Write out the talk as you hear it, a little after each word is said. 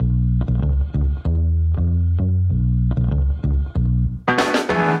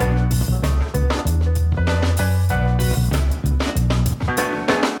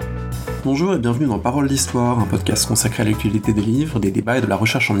Bonjour et bienvenue dans Parole d'Histoire, un podcast consacré à l'actualité des livres, des débats et de la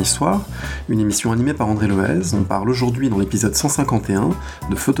recherche en histoire, une émission animée par André Loez. On parle aujourd'hui dans l'épisode 151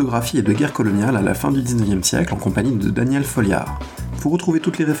 de photographie et de guerre coloniale à la fin du 19e siècle en compagnie de Daniel Folliard. Vous retrouvez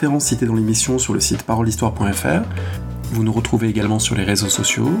toutes les références citées dans l'émission sur le site paroledhistoire.fr. Vous nous retrouvez également sur les réseaux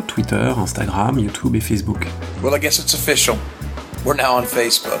sociaux, Twitter, Instagram, YouTube et Facebook. Well, I guess it's official. We're now on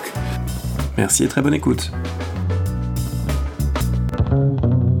Facebook. Merci et très bonne écoute.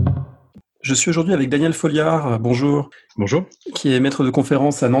 Je suis aujourd'hui avec Daniel Folliard, bonjour. Bonjour. Qui est maître de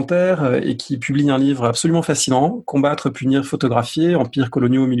conférence à Nanterre et qui publie un livre absolument fascinant, Combattre, punir, photographier, Empires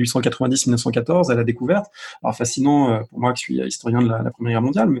coloniaux 1890-1914 à la découverte. Alors fascinant pour moi qui suis historien de la Première Guerre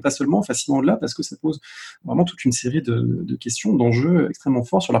mondiale, mais pas seulement, fascinant au-delà parce que ça pose vraiment toute une série de questions, d'enjeux extrêmement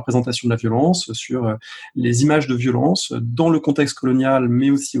forts sur la représentation de la violence, sur les images de violence dans le contexte colonial,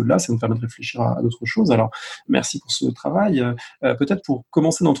 mais aussi au-delà. Ça nous permet de réfléchir à d'autres choses. Alors merci pour ce travail. Peut-être pour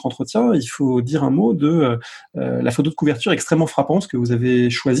commencer notre entretien, il faut dire un mot de la photo de couverture extrêmement frappante que vous avez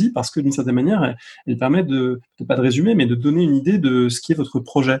choisie parce que d'une certaine manière, elle permet pas de résumer, mais de donner une idée de ce qui est votre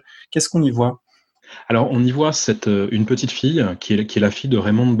projet. Qu'est-ce qu'on y voit ? Alors, on y voit une petite fille qui est la fille de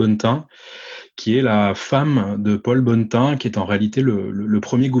Raymond de Bonnetin, qui est la femme de Paul Bonnetin, qui est en réalité le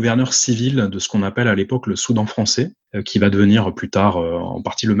premier gouverneur civil de ce qu'on appelle à l'époque le Soudan français, qui va devenir plus tard en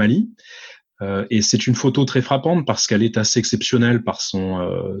partie le Mali. Et c'est une photo très frappante parce qu'elle est assez exceptionnelle par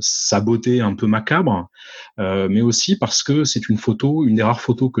sa beauté un peu macabre, mais aussi parce que c'est une des rares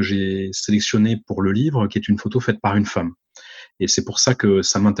photos que j'ai sélectionnées pour le livre, qui est une photo faite par une femme. Et c'est pour ça que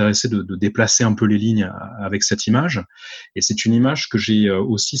ça m'intéressait de déplacer un peu les lignes avec cette image. Et c'est une image que j'ai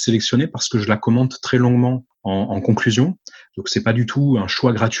aussi sélectionnée parce que je la commente très longuement en conclusion. Donc c'est pas du tout un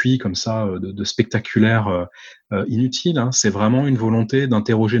choix gratuit comme ça de spectaculaire inutile. Hein. C'est vraiment une volonté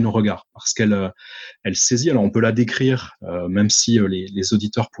d'interroger nos regards parce qu'elle saisit. Alors on peut la décrire, même si les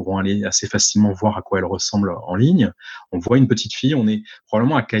auditeurs pourront aller assez facilement voir à quoi elle ressemble en ligne. On voit une petite fille. On est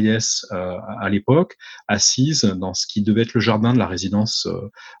probablement à Caillès à l'époque, assise dans ce qui devait être le jardin de la résidence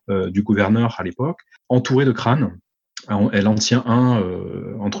du gouverneur à l'époque, entourée de crânes. Elle en tient un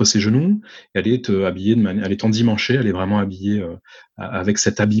entre ses genoux. Elle est habillée elle est endimanchée. Elle est vraiment habillée avec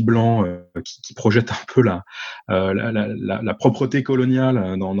cet habit blanc qui projette un peu la propreté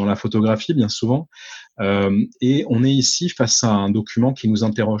coloniale dans la photographie, bien souvent. Et on est ici face à un document qui nous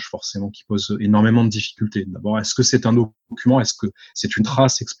interroge forcément, qui pose énormément de difficultés. D'abord, est-ce que c'est un document ? Est-ce que c'est une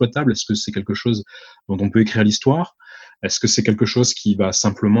trace exploitable ? Est-ce que c'est quelque chose dont on peut écrire l'histoire ? Est-ce que c'est quelque chose qui va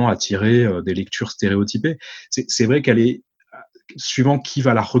simplement attirer des lectures stéréotypées ? C'est vrai qu'elle est, suivant qui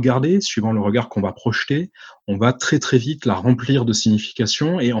va la regarder, suivant le regard qu'on va projeter, on va très très vite la remplir de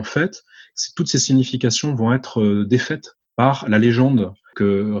significations. Et en fait, toutes ces significations vont être défaites par la légende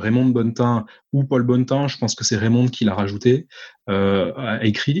que Raymond de Bonnetin ou Paul Bonnetin, je pense que c'est Raymond qui l'a rajouté, a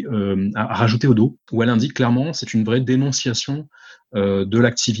rajouté au dos, où elle indique clairement, c'est une vraie dénonciation de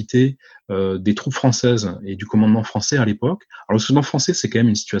l'activité des troupes françaises et du commandement français à l'époque. Alors le Soudan français, c'est quand même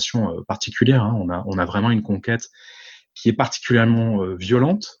une situation particulière. Hein. On a vraiment une conquête qui est particulièrement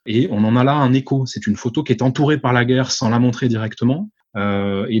violente et on en a là un écho. C'est une photo qui est entourée par la guerre sans la montrer directement.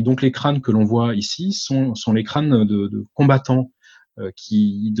 Et donc les crânes que l'on voit ici sont les crânes de combattants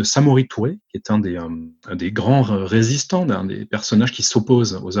de Samori Touré, qui est un des grands résistants, d'un des personnages qui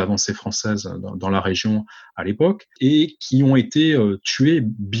s'opposent aux avancées françaises dans la région à l'époque, et qui ont été tués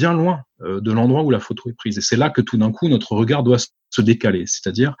bien loin de l'endroit où la photo est prise. Et c'est là que tout d'un coup, notre regard doit se décaler,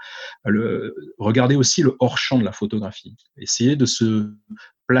 c'est-à-dire regarder aussi le hors-champ de la photographie, essayer de se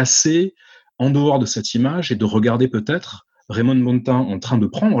placer en dehors de cette image et de regarder peut-être Raymond de Bonnetin en train de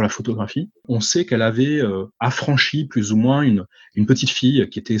prendre la photographie. On sait qu'elle avait affranchi plus ou moins une petite fille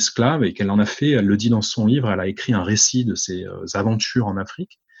qui était esclave et qu'elle en a fait, elle le dit dans son livre, elle a écrit un récit de ses aventures en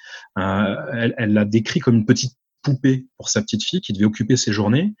Afrique. Elle l'a décrit comme une petite poupée pour sa petite fille qui devait occuper ses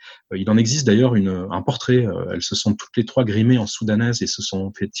journées. Il en existe d'ailleurs un portrait. Elles se sont toutes les trois grimées en soudanaise et se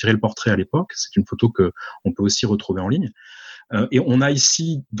sont fait tirer le portrait à l'époque. C'est une photo que on peut aussi retrouver en ligne. Et on a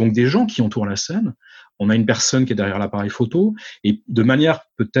ici donc des gens qui entourent la scène. On a une personne qui est derrière l'appareil photo et de manière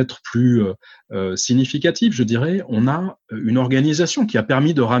peut-être plus significative, je dirais, on a une organisation qui a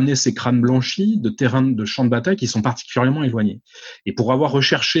permis de ramener ces crânes blanchis de terrains de champs de bataille qui sont particulièrement éloignés. Et pour avoir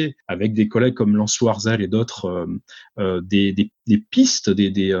recherché avec des collègues comme Lancelot Arzel et d'autres des pistes,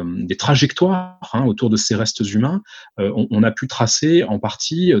 des trajectoires autour de ces restes humains, on a pu tracer en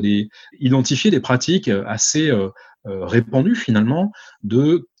partie identifier des pratiques assez répandues finalement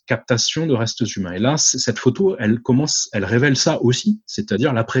de captation de restes humains. Et là, cette photo, elle révèle ça aussi,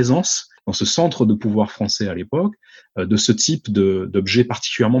 c'est-à-dire la présence dans ce centre de pouvoir français à l'époque de ce type d'objet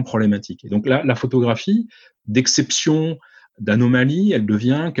particulièrement problématique. Et donc là, la photographie, d'exception d'anomalie, elle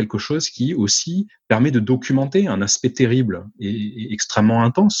devient quelque chose qui aussi permet de documenter un aspect terrible et extrêmement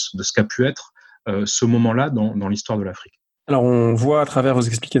intense de ce qu'a pu être ce moment-là dans l'histoire de l'Afrique. Alors, on voit à travers vos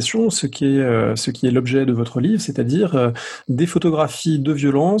explications ce qui est l'objet de votre livre, c'est-à-dire des photographies de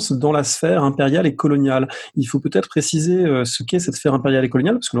violence dans la sphère impériale et coloniale. Il faut peut-être préciser ce qu'est cette sphère impériale et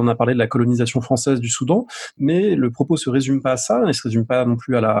coloniale, parce que l'on a parlé de la colonisation française du Soudan, mais le propos se résume pas à ça, il se résume pas non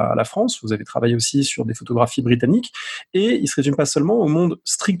plus à la France. Vous avez travaillé aussi sur des photographies britanniques, et il se résume pas seulement au monde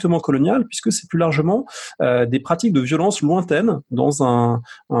strictement colonial, puisque c'est plus largement des pratiques de violence lointaines dans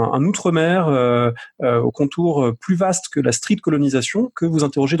un outre-mer au contour plus vaste que la stricte colonisation que vous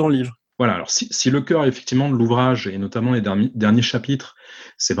interrogez dans le livre. Voilà, alors si le cœur effectivement de l'ouvrage, et notamment les derniers chapitres,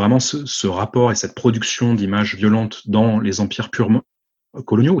 c'est vraiment ce rapport et cette production d'images violentes dans les empires purement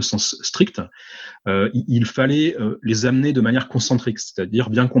coloniaux au sens strict, il fallait les amener de manière concentrique,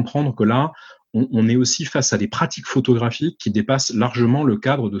 c'est-à-dire bien comprendre que là, on est aussi face à des pratiques photographiques qui dépassent largement le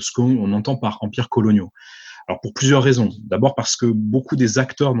cadre de ce qu'on entend par empires coloniaux. Alors pour plusieurs raisons. D'abord parce que beaucoup des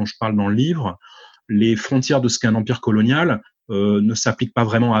acteurs dont je parle dans le livre, les frontières de ce qu'est un empire colonial ne s'appliquent pas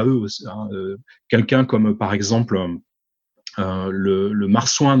vraiment à eux. Quelqu'un comme par exemple le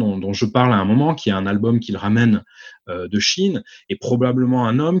Marsouin dont je parle à un moment, qui a un album qu'il ramène de Chine, est probablement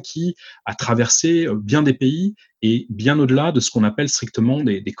un homme qui a traversé bien des pays et bien au-delà de ce qu'on appelle strictement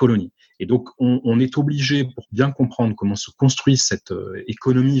des colonies. Et donc on est obligé, pour bien comprendre comment se construit cette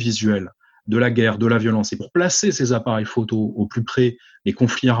économie visuelle de la guerre, de la violence, et pour placer ces appareils photo au plus près des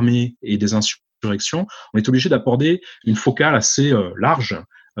conflits armés et des insurrections, on est obligé d'apporter une focale assez large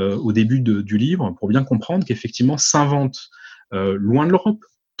au début du livre pour bien comprendre qu'effectivement s'invente loin de l'Europe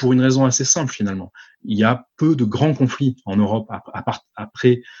pour une raison assez simple finalement. Il y a peu de grands conflits en Europe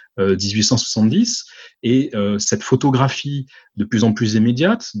après 1870 et cette photographie de plus en plus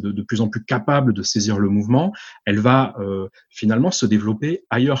immédiate, de plus en plus capable de saisir le mouvement, elle va finalement se développer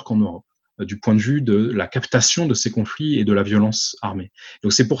ailleurs qu'en Europe, du point de vue de la captation de ces conflits et de la violence armée.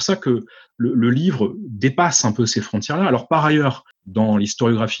 Donc c'est pour ça que le livre dépasse un peu ces frontières-là. Alors par ailleurs, dans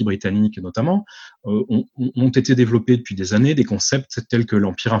l'historiographie britannique notamment, ont été développés depuis des années des concepts tels que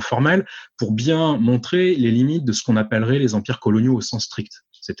l'empire informel pour bien montrer les limites de ce qu'on appellerait les empires coloniaux au sens strict.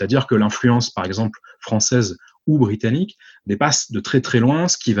 C'est-à-dire que l'influence, par exemple, française ou britannique dépasse de très très loin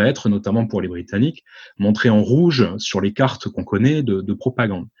ce qui va être, notamment pour les Britanniques, montré en rouge sur les cartes qu'on connaît de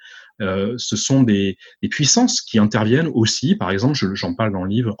propagande. Ce sont des puissances qui interviennent aussi, par exemple, j'en parle dans le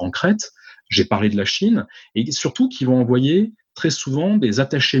livre, en Crète, j'ai parlé de la Chine, et surtout qui vont envoyer très souvent des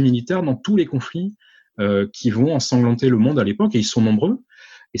attachés militaires dans tous les conflits qui vont ensanglanter le monde à l'époque, et ils sont nombreux.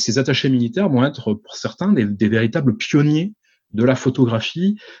 Et ces attachés militaires vont être, pour certains, des véritables pionniers de la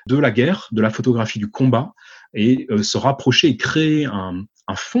photographie de la guerre, de la photographie du combat, et se rapprocher et créer un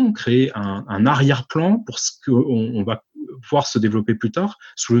fond, créer un arrière-plan pour ce qu'on va voir se développer plus tard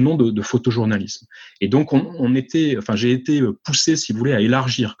sous le nom de photojournalisme. Et donc, j'ai été poussé, si vous voulez, à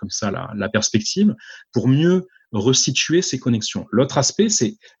élargir comme ça la perspective pour mieux resituer ces connexions. L'autre aspect,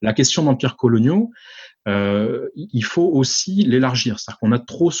 c'est la question d'empires coloniaux. Il faut aussi l'élargir. C'est-à-dire qu'on a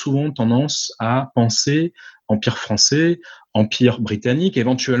trop souvent tendance à penser empire français, empire britannique,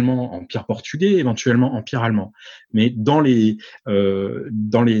 éventuellement empire portugais, éventuellement empire allemand. Mais dans les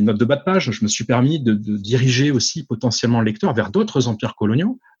notes de bas de page, je me suis permis de diriger aussi potentiellement le lecteur vers d'autres empires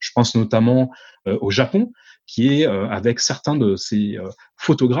coloniaux. Je pense notamment au Japon, qui est, avec certains de ses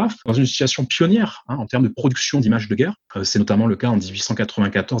photographes, dans une situation pionnière en termes de production d'images de guerre. C'est notamment le cas en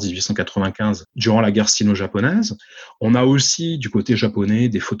 1894-1895, durant la guerre sino-japonaise. On a aussi, du côté japonais,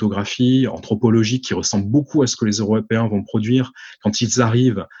 des photographies anthropologiques qui ressemblent beaucoup à ce que les Européens vont produire quand ils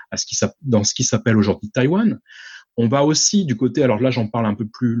arrivent dans ce qui s'appelle aujourd'hui Taïwan. On va aussi du côté, alors là j'en parle un peu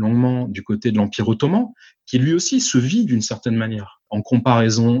plus longuement, du côté de l'Empire ottoman, qui lui aussi se vit d'une certaine manière, en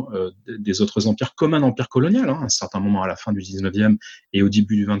comparaison des autres empires, comme un empire colonial, à un certain moment à la fin du 19e et au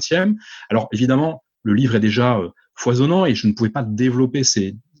début du 20e. Alors évidemment, le livre est déjà foisonnant et je ne pouvais pas développer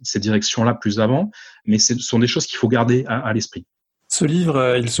ces directions-là plus avant, mais ce sont des choses qu'il faut garder à l'esprit. Ce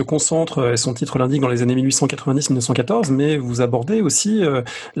livre, il se concentre, son titre l'indique, dans les années 1890-1914, mais vous abordez aussi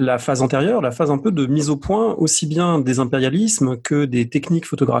la phase antérieure, la phase un peu de mise au point, aussi bien des impérialismes que des techniques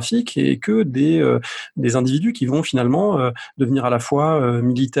photographiques et que des individus qui vont finalement devenir à la fois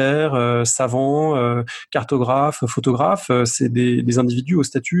militaires, savants, cartographes, photographes. C'est des individus au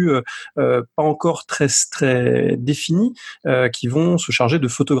statut pas encore très, très défini, qui vont se charger de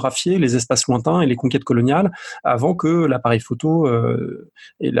photographier les espaces lointains et les conquêtes coloniales avant que l'appareil photo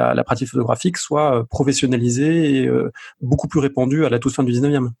et la pratique photographique soit professionnalisée et beaucoup plus répandue à la toute fin du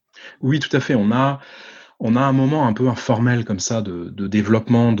 19e. Oui, tout à fait. On a un moment un peu informel comme ça de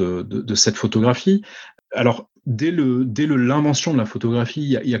développement de cette photographie. Alors, dès l'invention de la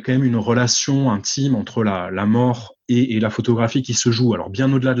photographie, il y a quand même une relation intime entre la mort et la photographie qui se joue. Alors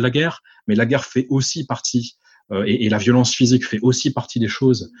bien au-delà de la guerre, mais la guerre fait aussi partie, et la violence physique fait aussi partie des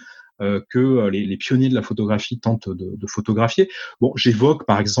choses que les pionniers de la photographie tentent de photographier. Bon, j'évoque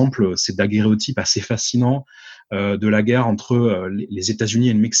par exemple ces daguerréotypes assez fascinants de la guerre entre les États-Unis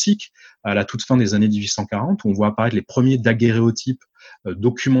et le Mexique à la toute fin des années 1840, où on voit apparaître les premiers daguerréotypes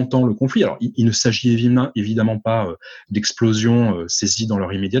documentant le conflit. Alors, il ne s'agit évidemment pas d'explosions saisies dans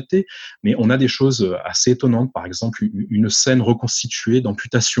leur immédiateté, mais on a des choses assez étonnantes. Par exemple, une scène reconstituée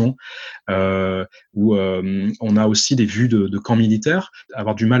d'amputation, où on a aussi des vues de camps militaires.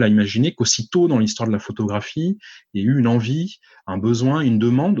 Avoir du mal à imaginer qu'aussitôt dans l'histoire de la photographie, il y a eu une envie, un besoin, une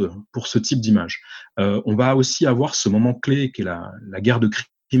demande pour ce type d'image. On va aussi avoir ce moment clé qui est la guerre de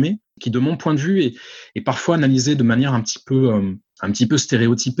Crimée, qui, de mon point de vue, est parfois analysée de manière un petit peu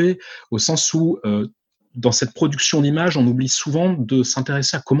stéréotypée, au sens où dans cette production d'images, on oublie souvent de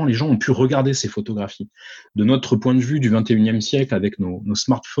s'intéresser à comment les gens ont pu regarder ces photographies. De notre point de vue du 21e siècle, avec nos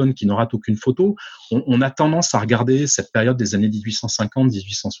smartphones qui ne ratent aucune photo, on a tendance à regarder cette période des années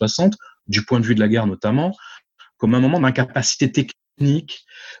 1850-1860, du point de vue de la guerre notamment, comme un moment d'incapacité technique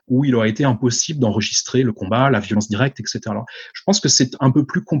où il aurait été impossible d'enregistrer le combat, la violence directe, etc. Alors, je pense que c'est un peu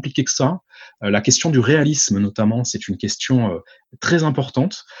plus compliqué que ça. La question du réalisme, notamment, c'est une question très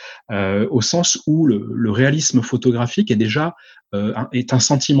importante, au sens où le réalisme photographique est déjà est un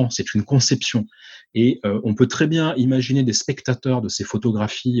sentiment, c'est une conception. Et on peut très bien imaginer des spectateurs de ces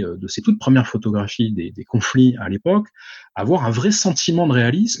photographies, de ces toutes premières photographies des conflits à l'époque, avoir un vrai sentiment de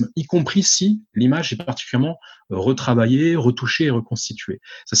réalisme, y compris si l'image est particulièrement retravaillée, retouchée et reconstituée.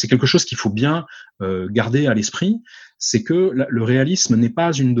 Ça, c'est quelque chose qu'il faut bien garder à l'esprit, c'est que le réalisme n'est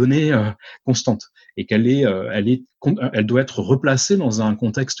pas une donnée constante et elle doit être replacée dans un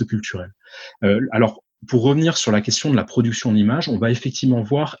contexte culturel. Alors, pour revenir sur la question de la production d'images, on va effectivement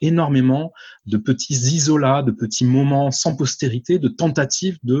voir énormément de petits isolats, de petits moments sans postérité, de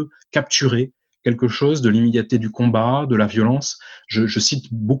tentatives de capturer quelque chose de l'immédiateté du combat, de la violence. Je cite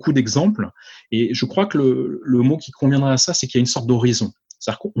beaucoup d'exemples et je crois que le mot qui conviendrait à ça, c'est qu'il y a une sorte d'horizon.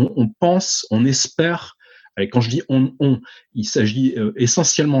 C'est-à-dire qu'on pense, on espère. Et quand je dis il s'agit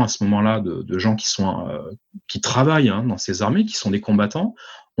essentiellement à ce moment-là de gens qui travaillent dans ces armées, qui sont des combattants.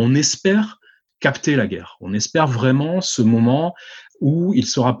 On espère capter la guerre. On espère vraiment ce moment où il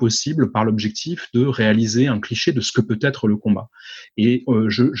sera possible, par l'objectif, de réaliser un cliché de ce que peut être le combat. Et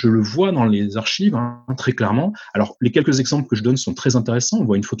je le vois dans les archives très clairement. Alors, les quelques exemples que je donne sont très intéressants. On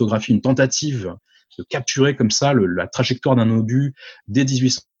voit une photographie, une tentative de capturer comme ça la trajectoire d'un obus dès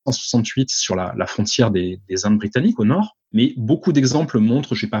 1868 sur la frontière des Indes britanniques au nord. Mais beaucoup d'exemples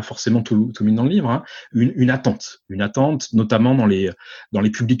montrent, je n'ai pas forcément tout mis dans le livre, une attente, notamment dans les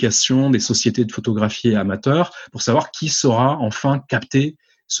publications des sociétés de photographie amateurs, pour savoir qui saura enfin capter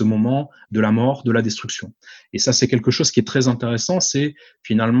ce moment de la mort, de la destruction. Et ça, c'est quelque chose qui est très intéressant. C'est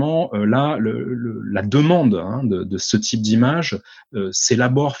finalement là la demande de ce type d'image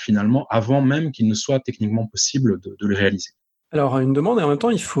s'élabore finalement avant même qu'il ne soit techniquement possible de le réaliser. Alors, une demande, et en même temps,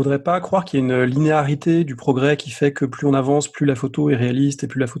 il faudrait pas croire qu'il y a une linéarité du progrès qui fait que plus on avance, plus la photo est réaliste et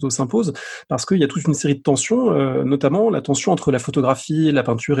plus la photo s'impose, parce qu'il y a toute une série de tensions, notamment la tension entre la photographie, la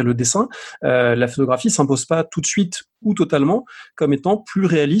peinture et le dessin. La photographie s'impose pas tout de suite ou totalement comme étant plus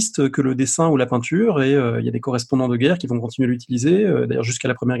réaliste que le dessin ou la peinture, et il y a des correspondants de guerre qui vont continuer à l'utiliser, d'ailleurs jusqu'à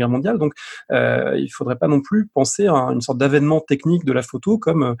la Première Guerre mondiale. Donc, il faudrait pas non plus penser à une sorte d'avènement technique de la photo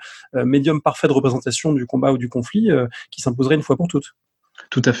comme médium parfait de représentation du combat ou du conflit qui s'imposerait une fois pour toutes.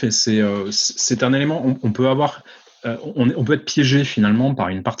 Tout à fait. C'est un élément. On peut avoir. On peut être piégé finalement par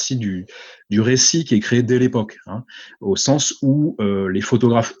une partie du récit qui est créé dès l'époque, au sens où les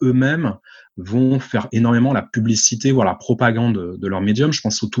photographes eux-mêmes vont faire énormément la publicité, voire la propagande de leur médium. Je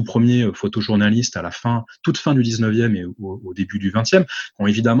pense aux tout premiers photojournalistes à toute fin du 19e et au début du 20e, qui ont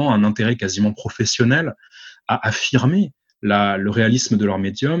évidemment un intérêt quasiment professionnel à affirmer le réalisme de leur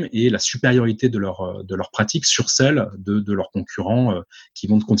médium et la supériorité de leur pratique sur celle de leurs concurrents qui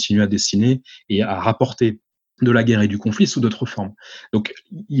vont continuer à dessiner et à rapporter de la guerre et du conflit sous d'autres formes. Donc,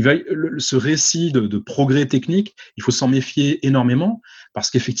 ce récit de progrès technique, il faut s'en méfier énormément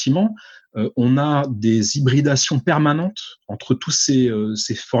parce qu'effectivement, on a des hybridations permanentes entre tous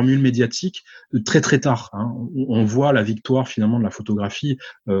ces formules médiatiques très très tard. On voit la victoire finalement de la photographie,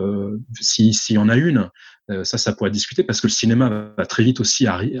 s'il y en a une. Ça pourrait discuter parce que le cinéma va très vite aussi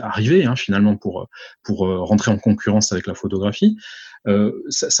arriver finalement pour rentrer en concurrence avec la photographie.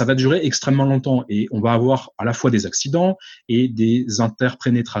 Ça va durer extrêmement longtemps et on va avoir à la fois des accidents et des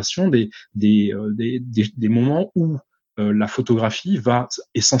interpénétrations, des moments où la photographie va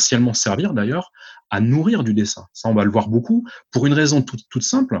essentiellement servir d'ailleurs à nourrir du dessin. Ça, on va le voir beaucoup pour une raison toute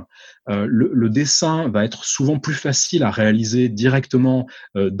simple. Le dessin va être souvent plus facile à réaliser directement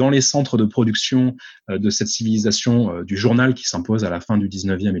dans les centres de production de cette civilisation du journal qui s'impose à la fin du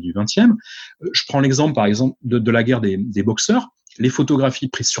 19e et du 20e. Je prends l'exemple, par exemple, de la guerre des boxeurs. Les photographies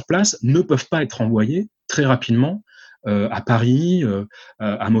prises sur place ne peuvent pas être envoyées très rapidement à Paris,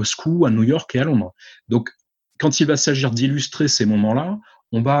 à Moscou, à New York et à Londres. Donc, quand il va s'agir d'illustrer ces moments-là,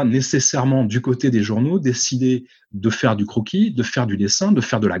 on va nécessairement, du côté des journaux, décider de faire du croquis, de faire du dessin, de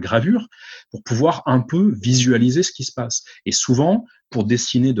faire de la gravure, pour pouvoir un peu visualiser ce qui se passe. Et souvent, pour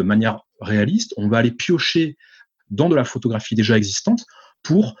dessiner de manière réaliste, on va aller piocher dans de la photographie déjà existante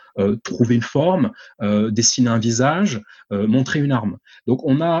pour trouver une forme, dessiner un visage, montrer une arme. Donc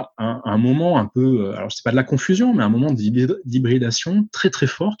on a un moment un peu, alors c'est pas de la confusion, mais un moment d'hybridation très très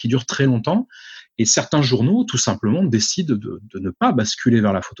fort qui dure très longtemps. Et certains journaux, tout simplement, décident de ne pas basculer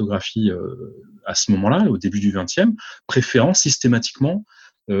vers la photographie à ce moment-là, au début du XXe, préférant systématiquement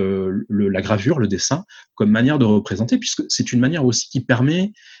la gravure, le dessin, comme manière de représenter, puisque c'est une manière aussi qui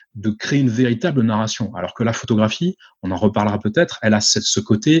permet de créer une véritable narration. Alors que la photographie, on en reparlera peut-être, elle a ce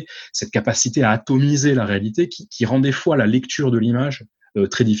côté, cette capacité à atomiser la réalité qui rend des fois la lecture de l'image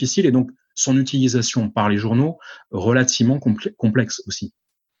très difficile, et donc son utilisation par les journaux relativement complexe aussi.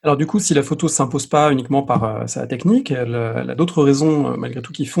 Alors du coup, si la photo s'impose pas uniquement par sa technique, elle a d'autres raisons malgré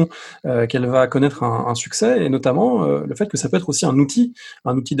tout qui font qu'elle va connaître un succès, et notamment le fait que ça peut être aussi un outil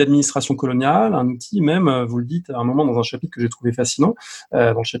d'administration coloniale, un outil même, vous le dites à un moment dans un chapitre que j'ai trouvé fascinant,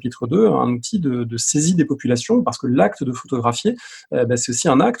 dans le chapitre 2, un outil de saisie des populations, parce que l'acte de photographier, c'est aussi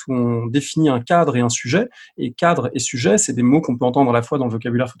un acte où on définit un cadre et un sujet, et cadre et sujet, c'est des mots qu'on peut entendre à la fois dans le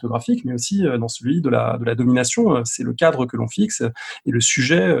vocabulaire photographique, mais aussi dans celui de la domination. C'est le cadre que l'on fixe, et le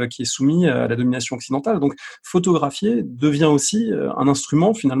sujet qui est soumis à la domination occidentale. Donc, photographier devient aussi un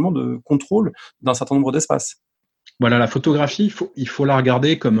instrument, finalement, de contrôle d'un certain nombre d'espaces. Voilà, la photographie, il faut la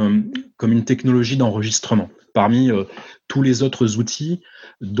regarder comme une technologie d'enregistrement. Parmi tous les autres outils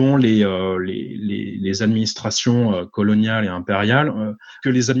dont les administrations coloniales et impériales, que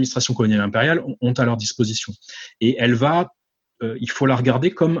les administrations coloniales et impériales ont à leur disposition. Et il faut la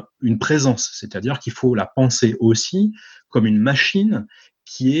regarder comme une présence, c'est-à-dire qu'il faut la penser aussi comme une machine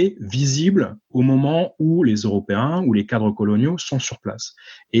qui est visible au moment où les Européens ou les cadres coloniaux sont sur place.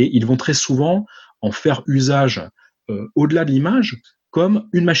 Et ils vont très souvent en faire usage au-delà de l'image comme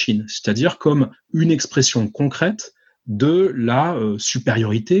une machine, c'est-à-dire comme une expression concrète de la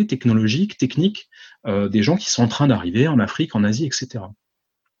supériorité technologique, technique des gens qui sont en train d'arriver en Afrique, en Asie, etc.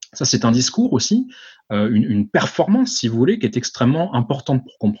 Ça, c'est un discours aussi, une performance, si vous voulez, qui est extrêmement importante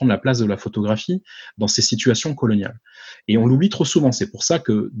pour comprendre la place de la photographie dans ces situations coloniales. Et on l'oublie trop souvent. C'est pour ça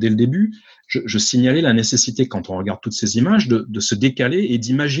que, dès le début, je signalais la nécessité, quand on regarde toutes ces images, de se décaler et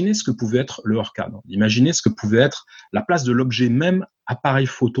d'imaginer ce que pouvait être le hors-cadre, d'imaginer ce que pouvait être la place de l'objet même appareil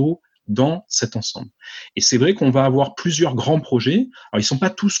photo dans cet ensemble. Et c'est vrai qu'on va avoir plusieurs grands projets. Alors, ils sont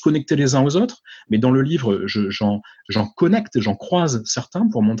pas tous connectés les uns aux autres, mais dans le livre, j'en connecte, j'en croise certains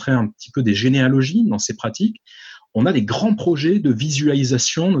pour montrer un petit peu des généalogies dans ces pratiques. On a des grands projets de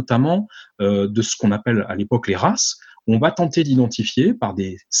visualisation, notamment de ce qu'on appelle à l'époque les races, où on va tenter d'identifier par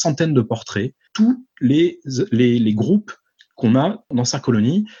des centaines de portraits tous les groupes qu'on a dans sa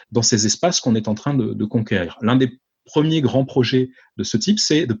colonie, dans ces espaces qu'on est en train de conquérir. L'un des premiers grands projets de ce type,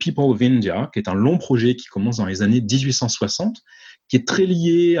 c'est The People of India, qui est un long projet qui commence dans les années 1860, qui est très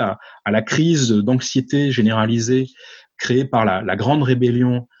lié à la crise d'anxiété généralisée créée par la grande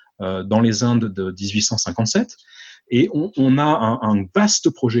rébellion dans les Indes de 1857. Et on a un vaste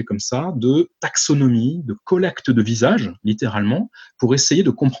projet comme ça de taxonomie, de collecte de visages, littéralement, pour essayer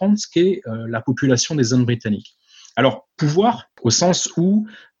de comprendre ce qu'est la population des Indes britanniques. Alors, pouvoir, au sens où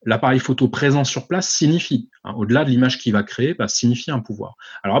l'appareil photo présent sur place signifie, au-delà de l'image qu'il va créer, signifie un pouvoir.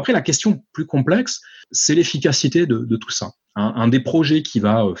 Alors après, la question plus complexe, c'est l'efficacité de tout ça. Un des projets qui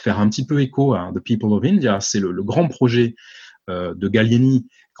va faire un petit peu écho à The People of India, c'est le grand projet de Gallieni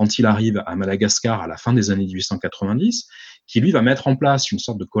quand il arrive à Madagascar à la fin des années 1890, qui lui va mettre en place une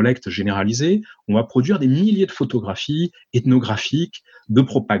sorte de collecte généralisée. On va produire des milliers de photographies ethnographiques, de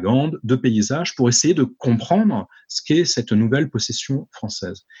propagande, de paysages pour essayer de comprendre ce qu'est cette nouvelle possession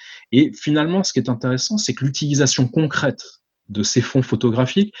française. Et finalement, ce qui est intéressant, c'est que l'utilisation concrète de ces fonds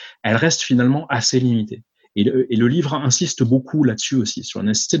photographiques, elle reste finalement assez limitée. Et le livre insiste beaucoup là-dessus aussi, sur la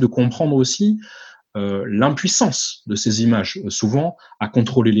nécessité de comprendre aussi l'impuissance de ces images, souvent à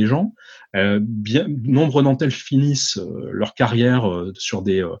contrôler les gens. Nombre d'entre elles finissent leur carrière sur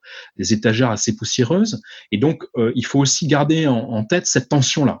des étagères assez poussiéreuses. Et donc, il faut aussi garder en tête cette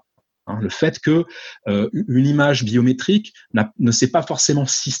tension-là. Le fait que une image biométrique ne s'est pas forcément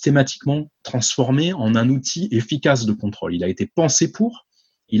systématiquement transformée en un outil efficace de contrôle. Il a été pensé pour,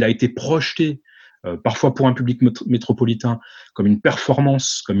 il a été projeté parfois pour un public métropolitain comme une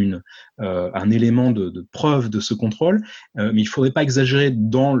performance, comme un élément de preuve de ce contrôle, mais il ne faudrait pas exagérer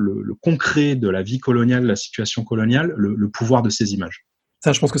dans le concret de la vie coloniale, la situation coloniale, le pouvoir de ces images.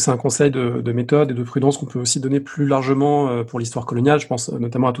 Ça, je pense que c'est un conseil de méthode et de prudence qu'on peut aussi donner plus largement pour l'histoire coloniale. Je pense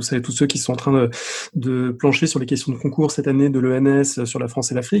notamment à tous ceux qui sont en train de plancher sur les questions de concours cette année de l'ENS sur la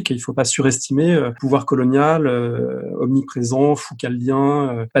France et l'Afrique. Il ne faut pas surestimer le pouvoir colonial, omniprésent,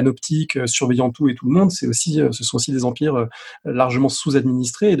 foucaldien, panoptique, surveillant tout et tout le monde. Ce sont aussi des empires largement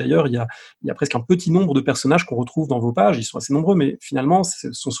sous-administrés. Et d'ailleurs, il y a presque un petit nombre de personnages qu'on retrouve dans vos pages. Ils sont assez nombreux, mais finalement,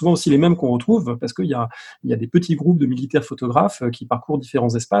 ce sont souvent aussi les mêmes qu'on retrouve parce qu'il y a des petits groupes de militaires photographes qui parcourent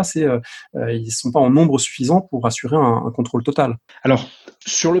différents espaces et ils ne sont pas en nombre suffisant pour assurer un contrôle total. Alors,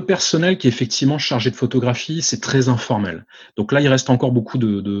 sur le personnel qui est effectivement chargé de photographie, c'est très informel. Donc là, il reste encore beaucoup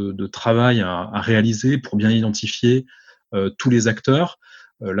de travail à réaliser pour bien identifier tous les acteurs.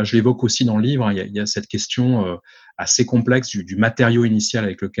 Là, je l'évoque aussi dans le livre, il y a cette question assez complexe du matériau initial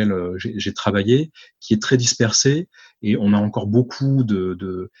avec lequel j'ai travaillé, qui est très dispersé, et on a encore beaucoup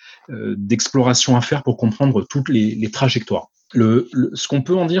d'exploration à faire pour comprendre toutes les trajectoires. Ce qu'on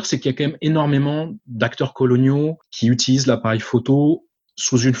peut en dire, c'est qu'il y a quand même énormément d'acteurs coloniaux qui utilisent l'appareil photo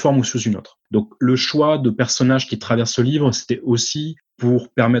sous une forme ou sous une autre. Donc, le choix de personnages qui traversent ce livre, c'était aussi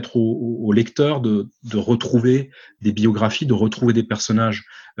pour permettre aux lecteurs de retrouver des biographies, de retrouver des personnages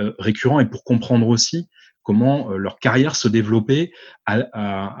récurrents, et pour comprendre aussi comment leur carrière se développait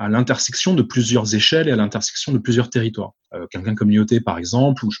à l'intersection de plusieurs échelles et à l'intersection de plusieurs territoires. Quelqu'un comme Lyautey, par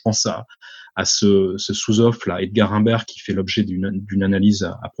exemple, ou je pense à ce sous-off là, Edgar Humbert, qui fait l'objet d'une analyse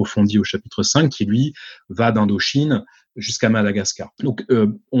approfondie au chapitre 5, qui lui va d'Indochine jusqu'à Madagascar. Donc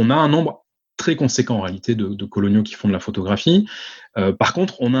on a un nombre très conséquent en réalité de coloniaux qui font de la photographie. Par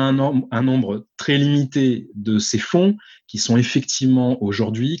contre, on a un nombre très limité de ces fonds qui sont effectivement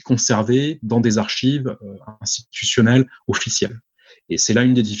aujourd'hui conservés dans des archives institutionnelles officielles. Et c'est là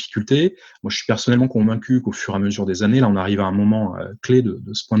une des difficultés. Moi, je suis personnellement convaincu qu'au fur et à mesure des années, là, on arrive à un moment clé de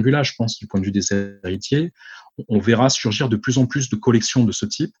ce point de vue-là, je pense, du point de vue des héritiers. On verra surgir de plus en plus de collections de ce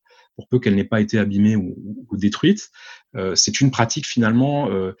type, pour peu qu'elle n'ait pas été abîmée ou détruite. C'est une pratique finalement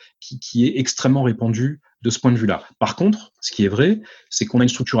qui est extrêmement répandue de ce point de vue-là. Par contre, ce qui est vrai, c'est qu'on a une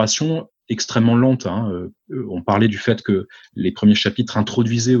structuration extrêmement lente. On parlait du fait que les premiers chapitres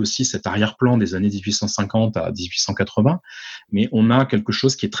introduisaient aussi cet arrière-plan des années 1850 à 1880, mais on a quelque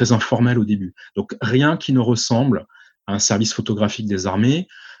chose qui est très informel au début. Donc rien qui ne ressemble à un service photographique des armées,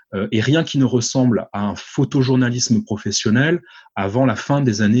 et rien qui ne ressemble à un photojournalisme professionnel avant la fin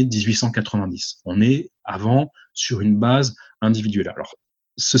des années 1890. On est avant sur une base individuelle. Alors,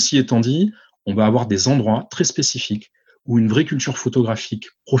 ceci étant dit, on va avoir des endroits très spécifiques où une vraie culture photographique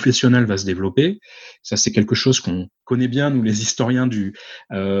professionnelle va se développer. Ça, c'est quelque chose qu'on connaît bien, nous, les historiens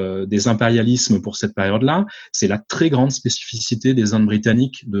des impérialismes pour cette période-là. C'est la très grande spécificité des Indes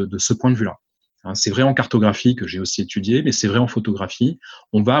britanniques de ce point de vue-là. C'est vrai en cartographie, que j'ai aussi étudié, mais c'est vrai en photographie.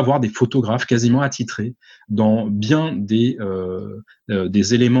 On va avoir des photographes quasiment attitrés dans bien des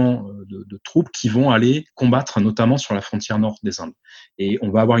éléments de troupes qui vont aller combattre notamment sur la frontière nord des Indes. Et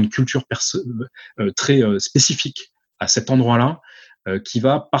on va avoir une culture très spécifique à cet endroit-là, qui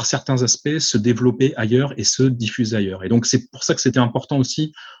va, par certains aspects, se développer ailleurs et se diffuser ailleurs. Et donc, c'est pour ça que c'était important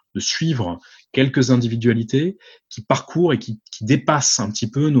aussi de suivre quelques individualités qui parcourent et qui dépassent un petit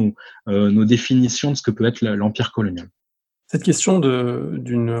peu nos définitions de ce que peut être l'empire colonial. Cette question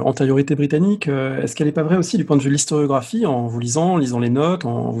d'une antériorité britannique, est-ce qu'elle n'est pas vraie aussi du point de vue de l'historiographie? En vous lisant les notes,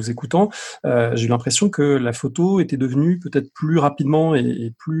 en vous écoutant, j'ai eu l'impression que la photo était devenue peut-être plus rapidement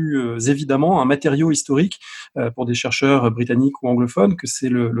et plus évidemment un matériau historique pour des chercheurs britanniques ou anglophones, que c'est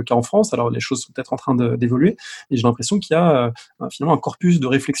le cas en France. Alors les choses sont peut-être en train d'évoluer, et j'ai l'impression qu'il y a finalement un corpus de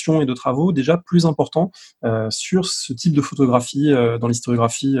réflexion et de travaux déjà plus important sur ce type de photographie dans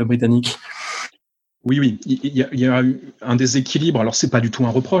l'historiographie britannique. Oui, il y a eu un déséquilibre. Alors, c'est pas du tout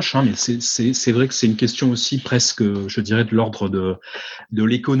un reproche, mais c'est vrai que c'est une question aussi presque, je dirais, de l'ordre de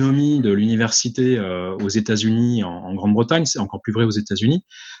l'économie de l'université aux États-Unis, en Grande-Bretagne. C'est encore plus vrai aux États-Unis.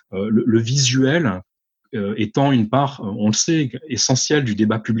 Le visuel étant une part, on le sait, essentielle du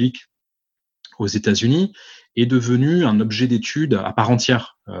débat public aux États-Unis, est devenu un objet d'étude à part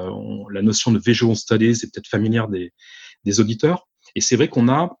entière. La notion de visual studies est peut-être familière des auditeurs. Et c'est vrai qu'on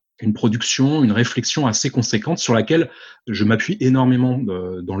a une production, une réflexion assez conséquente sur laquelle je m'appuie énormément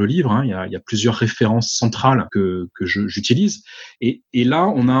dans le livre. Il y a plusieurs références centrales que j'utilise. Et là,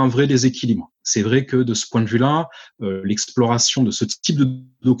 on a un vrai déséquilibre. c'est vrai que de ce point de vue-là, l'exploration de ce type de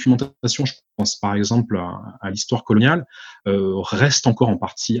documentation, je pense par exemple à l'histoire coloniale, reste encore en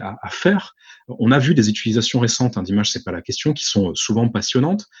partie à faire. On a vu des utilisations récentes d'images, c'est pas la question, qui sont souvent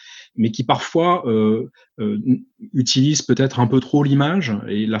passionnantes, mais qui parfois utilisent peut-être un peu trop l'image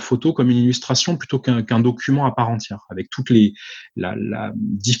et la photo comme une illustration plutôt qu'un document à part entière, avec toute la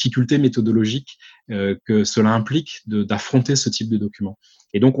difficulté méthodologique que cela implique d'affronter ce type de document.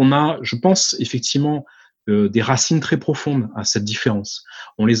 Et donc on a, je pense, effectivement des racines très profondes à cette différence.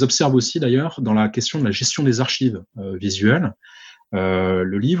 On les observe aussi d'ailleurs dans la question de la gestion des archives visuelles.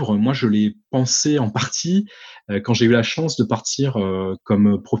 Le livre, moi, je l'ai pensé en partie quand j'ai eu la chance de partir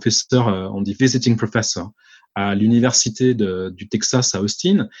comme professeur, on dit visiting professor, à l'université du Texas à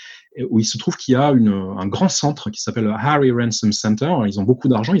Austin, où il se trouve qu'il y a un grand centre qui s'appelle le Harry Ransom Center. Ils ont beaucoup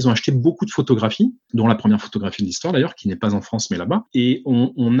d'argent, ils ont acheté beaucoup de photographies, dont la première photographie de l'histoire d'ailleurs, qui n'est pas en France mais là-bas. Et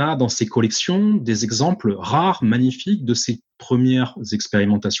on a dans ces collections des exemples rares, magnifiques de ces premières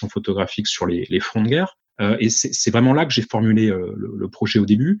expérimentations photographiques sur les fronts de guerre. Et c'est vraiment là que j'ai formulé le projet au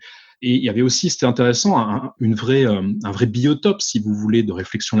début. Et il y avait aussi, c'était intéressant, un vrai biotope, si vous voulez, de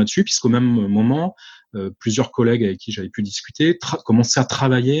réflexion là-dessus, puisqu'au même moment, plusieurs collègues avec qui j'avais pu discuter commençaient à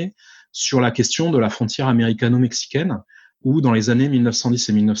travailler sur la question de la frontière américano-mexicaine, où dans les années 1910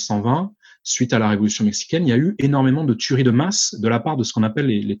 et 1920, suite à la Révolution mexicaine, il y a eu énormément de tueries de masse de la part de ce qu'on appelle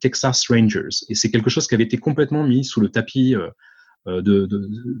les Texas Rangers. Et c'est quelque chose qui avait été complètement mis sous le tapis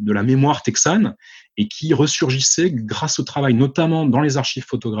de la mémoire texane et qui ressurgissait grâce au travail, notamment dans les archives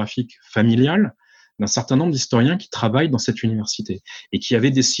photographiques familiales, d'un certain nombre d'historiens qui travaillent dans cette université et qui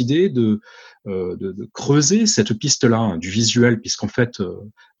avaient décidé de creuser cette piste-là du visuel, puisqu'en fait,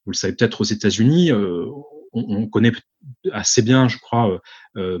 vous le savez peut-être aux États-Unis, on connaît assez bien, je crois,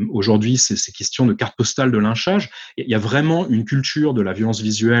 aujourd'hui, ces questions de cartes postales de lynchage. Il y a vraiment une culture de la violence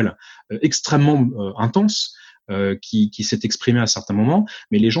visuelle extrêmement intense, qui s'est exprimé à certains moments,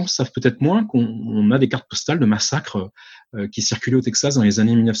 mais les gens savent peut-être moins qu'on a des cartes postales de massacres qui circulaient au Texas dans les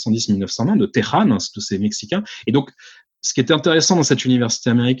années 1910-1920, de Tejan, de ces Mexicains. Et donc, ce qui était intéressant dans cette université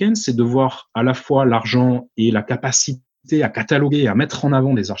américaine, c'est de voir à la fois l'argent et la capacité à cataloguer, à mettre en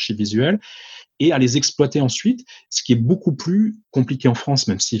avant des archives visuelles, et à les exploiter ensuite, ce qui est beaucoup plus compliqué en France,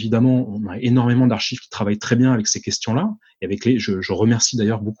 même si évidemment on a énormément d'archives qui travaillent très bien avec ces questions-là, et je remercie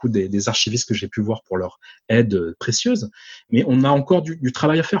d'ailleurs beaucoup des archivistes que j'ai pu voir pour leur aide précieuse, mais on a encore du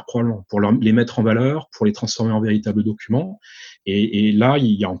travail à faire probablement, pour les mettre en valeur, pour les transformer en véritables documents, et là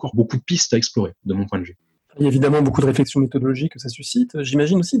il y a encore beaucoup de pistes à explorer, de mon point de vue. Il y a évidemment beaucoup de réflexions méthodologiques que ça suscite.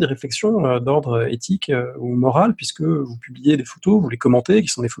 J'imagine aussi des réflexions d'ordre éthique ou moral, puisque vous publiez des photos, vous les commentez, qui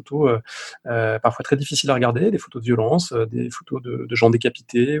sont des photos parfois très difficiles à regarder, des photos de violence, des photos de gens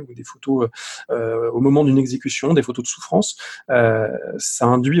décapités, ou des photos au moment d'une exécution, des photos de souffrance. Ça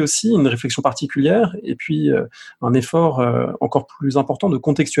induit aussi une réflexion particulière, et puis un effort encore plus important de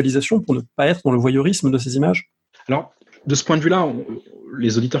contextualisation pour ne pas être dans le voyeurisme de ces images. Alors, de ce point de vue-là,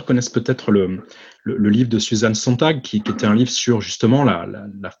 les auditeurs connaissent peut-être le livre de Susan Sontag, qui était un livre sur justement la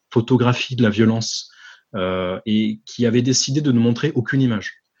photographie de la violence, et qui avait décidé de ne montrer aucune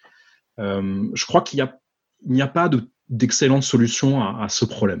image. Je crois qu'il n'y a pas d'excellente solution à ce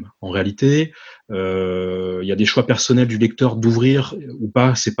problème. En réalité, il y a des choix personnels du lecteur d'ouvrir ou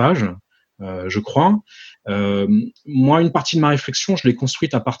pas ces pages, je crois. Moi, une partie de ma réflexion, je l'ai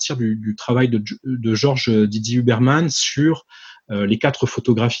construite à partir du travail de Georges Didier Huberman sur les 4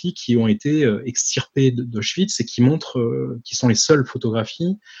 photographies qui ont été extirpées d'Auschwitz et qui montrent, qui sont les seules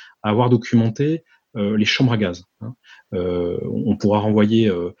photographies à avoir documenté les chambres à gaz. On pourra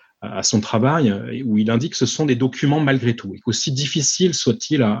renvoyer à son travail où il indique que ce sont des documents malgré tout et qu'aussi difficiles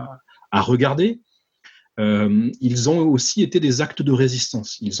soient-ils à regarder, ils ont aussi été des actes de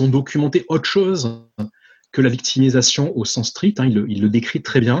résistance. Ils ont documenté autre chose que la victimisation au sens strict. Il le décrit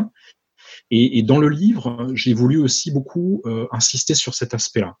très bien. Et dans le livre, j'ai voulu aussi beaucoup insister sur cet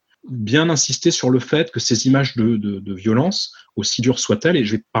aspect-là. Bien insister sur le fait que ces images de violence, aussi dures soient-elles, et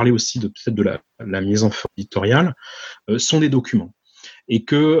je vais parler aussi peut-être de la mise en forme éditoriale, sont des documents. Et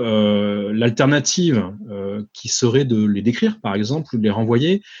que l'alternative qui serait de les décrire, par exemple, ou de les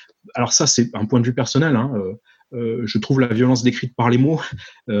renvoyer, alors ça c'est un point de vue personnel, je trouve la violence décrite par les mots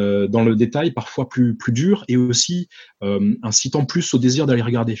dans le détail parfois plus dure et aussi incitant plus au désir d'aller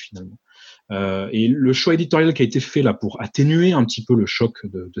regarder finalement. Et le choix éditorial qui a été fait là pour atténuer un petit peu le choc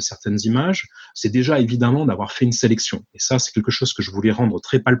de certaines images, c'est déjà évidemment d'avoir fait une sélection. Et ça, c'est quelque chose que je voulais rendre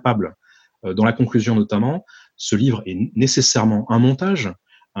très palpable dans la conclusion notamment. Ce livre est nécessairement un montage.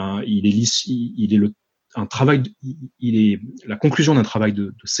 Il est la conclusion d'un travail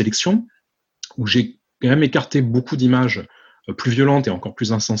de sélection où j'ai quand même écarté beaucoup d'images plus violentes et encore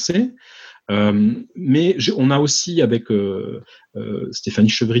plus insensées, Mais on a aussi, avec Stéphanie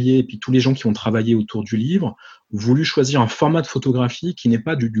Chevrier et puis tous les gens qui ont travaillé autour du livre, voulu choisir un format de photographie qui n'est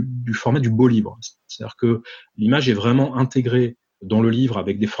pas du format du beau livre. C'est-à-dire que l'image est vraiment intégrée dans le livre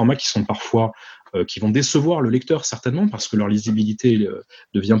avec des formats qui sont parfois qui vont décevoir le lecteur certainement parce que leur lisibilité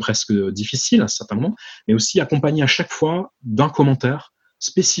devient presque difficile à certains moments, mais aussi accompagné à chaque fois d'un commentaire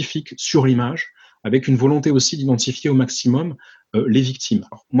spécifique sur l'image, avec une volonté aussi d'identifier au maximum les victimes.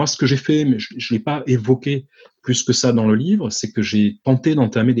 Alors, moi, ce que j'ai fait, mais je ne l'ai pas évoqué plus que ça dans le livre, c'est que j'ai tenté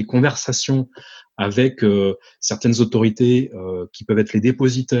d'entamer des conversations avec certaines autorités qui peuvent être les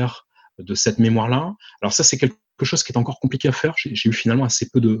dépositaires de cette mémoire-là. Alors ça, c'est quelque chose qui est encore compliqué à faire. J'ai eu finalement assez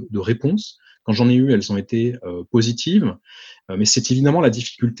peu de réponses. Quand j'en ai eu, elles ont été positives. Mais c'est évidemment la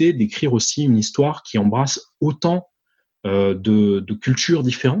difficulté d'écrire aussi une histoire qui embrasse autant de cultures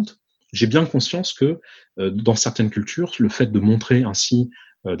différentes. J'ai bien conscience que dans certaines cultures, le fait de montrer ainsi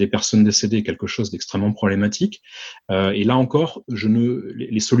des personnes décédées est quelque chose d'extrêmement problématique. Et là encore,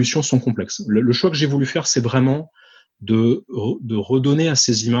 les solutions sont complexes. Le choix que j'ai voulu faire, c'est vraiment de redonner à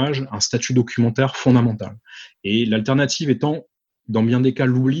ces images un statut documentaire fondamental. Et l'alternative étant, dans bien des cas,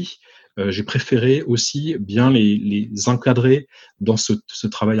 l'oubli, j'ai préféré aussi bien les encadrer dans ce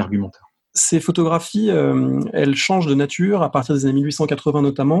travail argumentaire. Ces photographies, elles changent de nature à partir des années 1880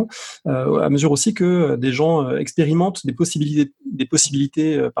 notamment, à mesure aussi que des gens expérimentent des possibilités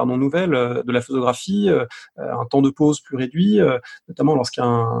nouvelles de la photographie, un temps de pause plus réduit, notamment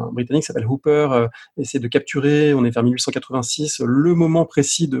lorsqu'un Britannique s'appelle Hooper essaie de capturer, on est vers 1886, le moment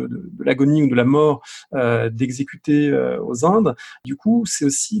précis de l'agonie ou de la mort d'exécuter aux Indes. Du coup, c'est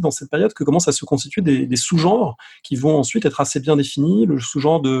aussi dans cette période que commencent à se constituer des sous-genres qui vont ensuite être assez bien définis, le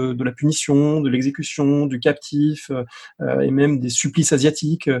sous-genre de la punition, de l'exécution, du captif et même des supplices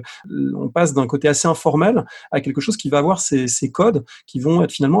asiatiques. On passe d'un côté assez informel à quelque chose qui va avoir ces codes qui vont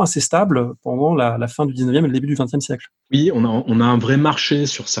être finalement assez stables pendant la fin du 19e et le début du 20e siècle. Oui, on a un vrai marché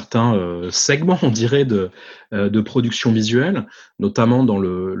sur certains segments, on dirait, de production visuelle, notamment dans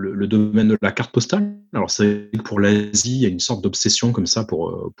le domaine de la carte postale. Alors c'est vrai que pour l'Asie, il y a une sorte d'obsession comme ça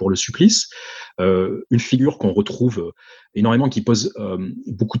pour le supplice. Une figure qu'on retrouve énormément, qui pose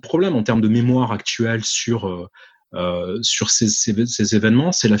beaucoup de problèmes en termes de mémoire actuelle sur ces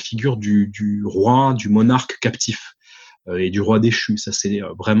événements, c'est la figure du roi, du monarque captif et du roi déchu. Ça, c'est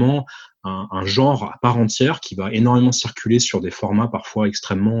vraiment un genre à part entière qui va énormément circuler sur des formats parfois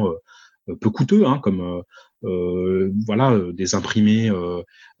extrêmement peu coûteux, hein, comme des imprimés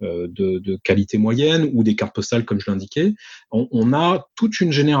de qualité moyenne ou des cartes postales, comme je l'indiquais. On a toute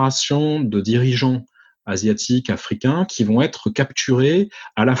une génération de dirigeants asiatiques, africains, qui vont être capturés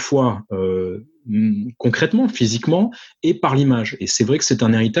à la fois concrètement, physiquement, et par l'image. Et c'est vrai que c'est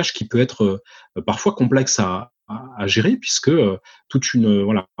un héritage qui peut être parfois complexe à gérer, puisque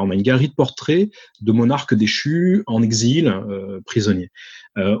on a une galerie de portraits de monarques déchus, en exil, prisonniers.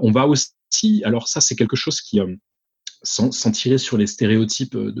 On va aussi, alors ça c'est quelque chose qui, sans tirer sur les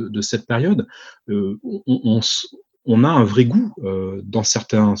stéréotypes de cette période, on a un vrai goût dans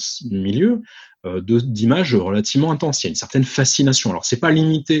certains milieux d'images relativement intenses. Il y a une certaine fascination. Alors c'est pas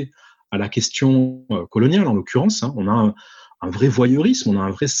limité à la question coloniale en l'occurrence, hein. On a un vrai voyeurisme, on a un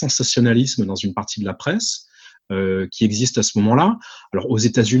vrai sensationnalisme dans une partie de la presse qui existe à ce moment-là. Alors aux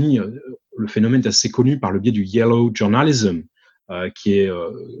États-Unis, le phénomène est assez connu par le biais du yellow journalism, qui est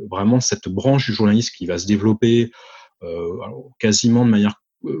vraiment cette branche du journalisme qui va se développer quasiment de manière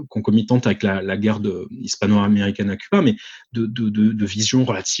concomitante avec la guerre hispano-américaine à Cuba, mais de vision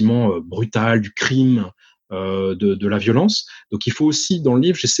relativement brutale du crime, de la violence. Donc il faut aussi, dans le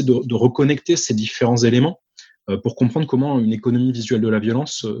livre, j'essaie de reconnecter ces différents éléments pour comprendre comment une économie visuelle de la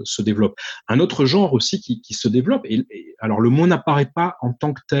violence se développe. Un autre genre aussi qui se développe, alors le mot n'apparaît pas en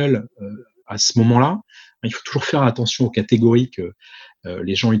tant que tel à ce moment-là. Il faut toujours faire attention aux catégories que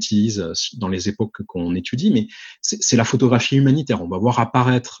les gens utilisent dans les époques qu'on étudie, mais c'est la photographie humanitaire. On va voir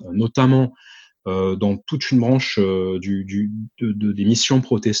apparaître, notamment dans toute une branche des missions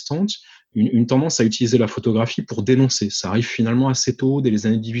protestantes, une tendance à utiliser la photographie pour dénoncer. Ça arrive finalement assez tôt, dès les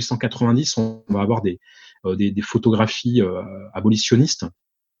années 1890, on va avoir des photographies abolitionnistes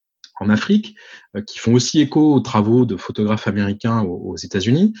en Afrique, qui font aussi écho aux travaux de photographes américains aux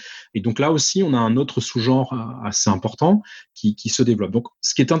États-Unis. Et donc là aussi, on a un autre sous-genre assez important qui se développe. Donc,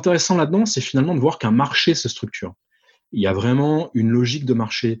 ce qui est intéressant là-dedans, c'est finalement de voir qu'un marché se structure. Il y a vraiment une logique de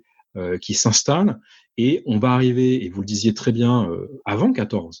marché qui s'installe, et on va arriver, et vous le disiez très bien, avant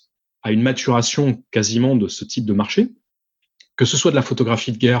 14, à une maturation quasiment de ce type de marché, que ce soit de la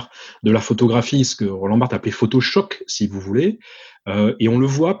photographie de guerre, de la photographie, ce que Roland Barthes appelait photochoc, si vous voulez, Et on le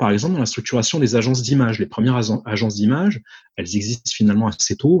voit, par exemple, dans la structuration des agences d'images. Les premières agences d'images, elles existent finalement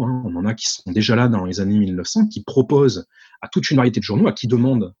assez tôt. Hein. On en a qui sont déjà là dans les années 1900, qui proposent à toute une variété de journaux, à qui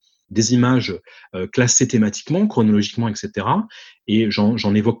demandent des images classées thématiquement, chronologiquement, etc. Et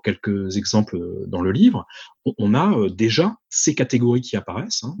j'en évoque quelques exemples dans le livre. On a déjà ces catégories qui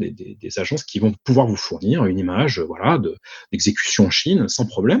apparaissent, hein, des agences qui vont pouvoir vous fournir une image d'exécution en Chine sans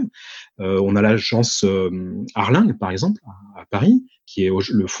problème. On a l'agence Arling, par exemple, à Paris,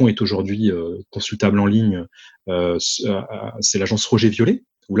 le fonds est aujourd'hui consultable en ligne. C'est l'agence Roger Violet,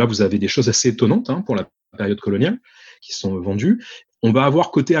 où là, vous avez des choses assez étonnantes, hein, pour la période coloniale qui sont vendues. On va avoir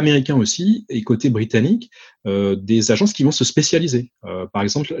côté américain aussi et côté britannique des agences qui vont se spécialiser. Par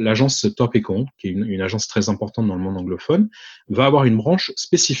exemple, l'agence Topicon, qui est une agence très importante dans le monde anglophone, va avoir une branche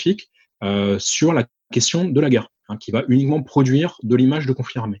spécifique sur la question de la guerre, hein, qui va uniquement produire de l'image de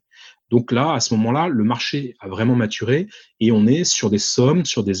conflits armés. Donc là, à ce moment-là, le marché a vraiment maturé et on est sur des sommes,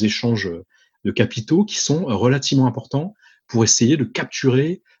 sur des échanges de capitaux qui sont relativement importants pour essayer de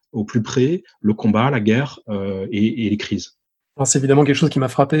capturer au plus près le combat, la guerre et les crises. Alors, c'est évidemment quelque chose qui m'a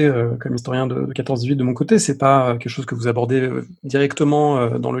frappé comme historien de 14-18 de mon côté. C'est pas quelque chose que vous abordez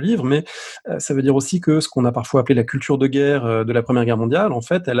directement dans le livre, mais ça veut dire aussi que ce qu'on a parfois appelé la culture de guerre de la Première Guerre mondiale, en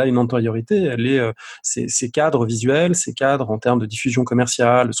fait, elle a une antériorité. Elle est ces cadres visuels, ces cadres en termes de diffusion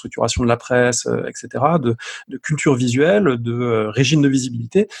commerciale, de structuration de la presse, etc., de culture visuelle, de régime de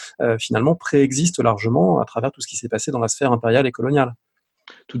visibilité, finalement préexistent largement à travers tout ce qui s'est passé dans la sphère impériale et coloniale.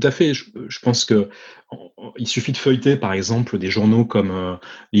 Tout à fait. Je pense que il suffit de feuilleter, par exemple, des journaux comme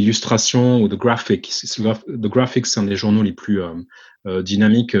l'Illustration ou The Graphic. The Graphic, c'est un des journaux les plus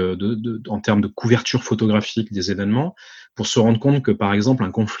dynamiques en termes de couverture photographique des événements, pour se rendre compte que, par exemple,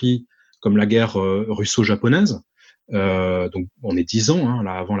 un conflit comme la guerre russo-japonaise, donc on est 10 ans, hein,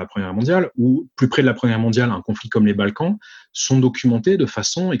 là, avant la Première Guerre mondiale, ou plus près de la Première Guerre mondiale, un conflit comme les Balkans, sont documentés de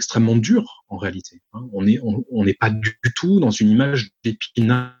façon extrêmement dure, en réalité. Hein. On n'est pas du tout dans une image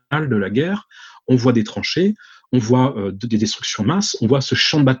d'épinal de la guerre. On voit des tranchées, on voit des destructions de masse, on voit ce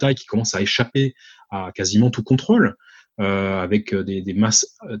champ de bataille qui commence à échapper à quasiment tout contrôle, avec des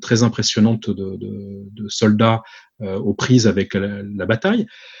masses très impressionnantes de soldats aux prises avec la bataille.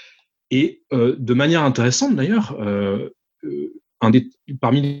 Et de manière intéressante d'ailleurs,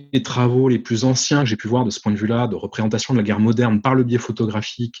 parmi les travaux les plus anciens que j'ai pu voir de ce point de vue-là, de représentation de la guerre moderne par le biais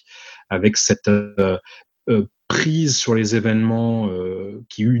photographique, avec cette prise sur les événements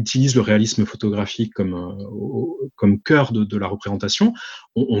qui utilisent le réalisme photographique comme cœur de la représentation,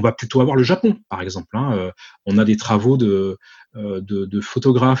 on va plutôt avoir le Japon, par exemple. Hein. On a des travaux de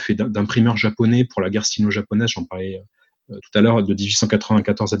photographes et d'imprimeurs japonais pour la guerre sino-japonaise, j'en parlais tout à l'heure, de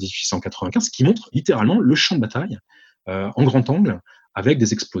 1894 à 1895, qui montre littéralement le champ de bataille en grand angle, avec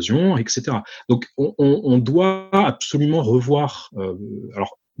des explosions, etc. Donc, on doit absolument revoir.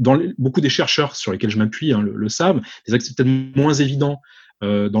 Alors, beaucoup des chercheurs sur lesquels je m'appuie le savent. C'est peut-être moins évident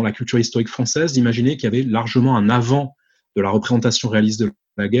dans la culture historique française d'imaginer qu'il y avait largement un avant de la représentation réaliste de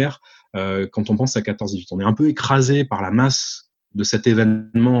la guerre quand on pense à 14-18. On est un peu écrasé par la masse de cet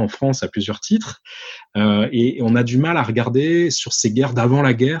événement en France à plusieurs titres, et on a du mal à regarder sur ces guerres d'avant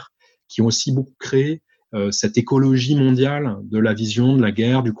la guerre qui ont aussi beaucoup créé cette écologie mondiale de la vision de la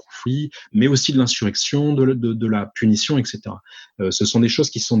guerre, du conflit, mais aussi de l'insurrection, de la punition, etc. Ce sont des choses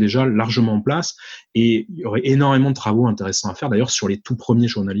qui sont déjà largement en place, et il y aurait énormément de travaux intéressants à faire, d'ailleurs, sur les tout premiers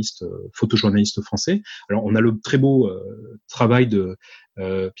photojournalistes français. Alors, on a le très beau travail de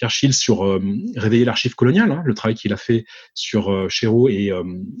Pierre Schill sur Réveiller l'archive coloniale, hein, le travail qu'il a fait sur Chéreau et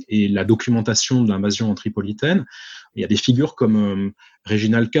la documentation de l'invasion tripolitaine. Il y a des figures comme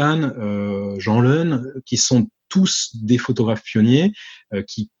Réginald Kahn, Jean Leun, qui sont tous des photographes pionniers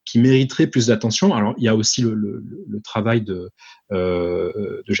qui mériteraient plus d'attention. Alors, il y a aussi le travail de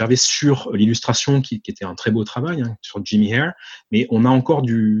Gervais sur l'illustration, qui était un très beau travail, hein, sur Jimmy Hare, mais on a encore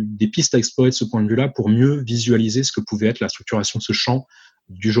des pistes à explorer de ce point de vue-là pour mieux visualiser ce que pouvait être la structuration de ce champ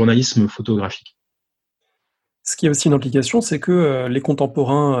du journalisme photographique. Ce qui a aussi une implication, c'est que les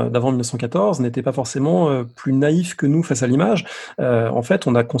contemporains d'avant 1914 n'étaient pas forcément plus naïfs que nous face à l'image. En fait,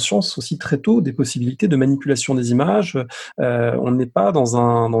 on a conscience aussi très tôt des possibilités de manipulation des images. On n'est pas dans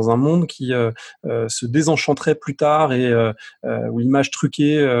un monde qui se désenchanterait plus tard et où l'image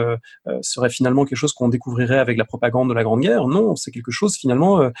truquée serait finalement quelque chose qu'on découvrirait avec la propagande de la Grande Guerre. Non, c'est quelque chose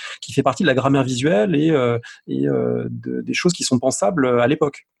finalement qui fait partie de la grammaire visuelle et des choses qui sont pensables à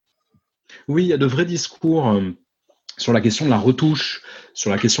l'époque. Oui, il y a de vrais discours sur la question de la retouche,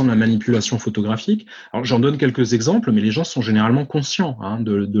 sur la question de la manipulation photographique. Alors, j'en donne quelques exemples, mais les gens sont généralement conscients, hein,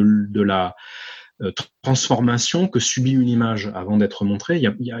 de transformation que subit une image avant d'être montrée.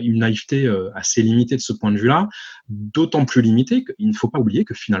 Il y a une naïveté assez limitée de ce point de vue-là, d'autant plus limitée qu'il ne faut pas oublier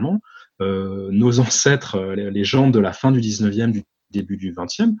que finalement, nos ancêtres, les gens de la fin du 19e, du début du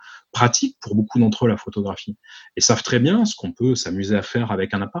 20e, pratiquent pour beaucoup d'entre eux la photographie et savent très bien ce qu'on peut s'amuser à faire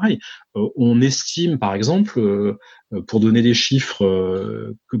avec un appareil. On estime, par exemple, pour donner des chiffres,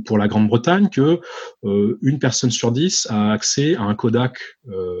 que pour la Grande-Bretagne, que une personne sur 10 a accès à un Kodak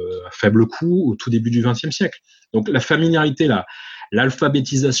à faible coût au tout début du XXe siècle. Donc la familiarité,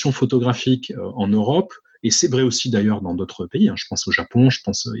 l'alphabétisation photographique en Europe, et c'est vrai aussi d'ailleurs dans d'autres pays, je pense au Japon, je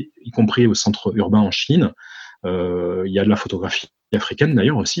pense y compris au centre urbain en Chine, il y a de la photographie africaine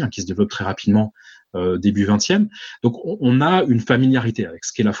d'ailleurs aussi, qui se développe très rapidement début 20e. Donc on a une familiarité avec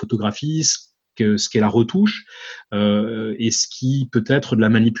ce qu'est la photographie, ce qu'est la retouche, et ce qui peut être de la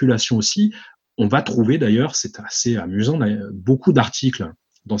manipulation aussi. On va trouver d'ailleurs, c'est assez amusant, beaucoup d'articles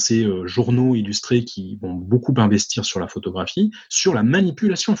dans ces journaux illustrés qui vont beaucoup investir sur la photographie, sur la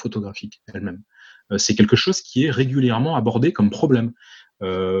manipulation photographique elle-même. C'est quelque chose qui est régulièrement abordé comme problème.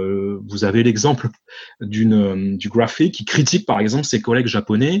 Vous avez l'exemple du graphique qui critique par exemple ses collègues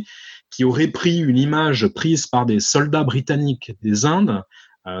japonais qui auraient pris une image prise par des soldats britanniques des Indes.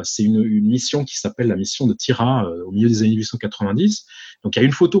 C'est une mission qui s'appelle la mission de Tira au milieu des années 1890. Donc il y a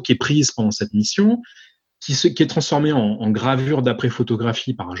une photo qui est prise pendant cette mission, qui est transformée en gravure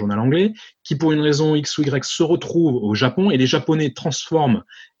d'après-photographie par un journal anglais, qui pour une raison X ou Y se retrouve au Japon, et les Japonais transforment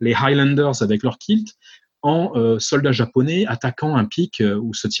les Highlanders avec leur kilt en soldats japonais attaquant un pic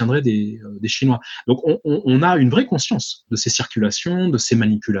où se tiendraient des Chinois. Donc on a une vraie conscience de ces circulations, de ces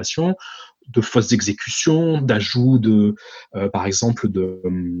manipulations, de fausses exécutions, d'ajout par exemple de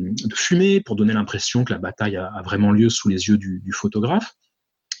fumée pour donner l'impression que la bataille a vraiment lieu sous les yeux du photographe.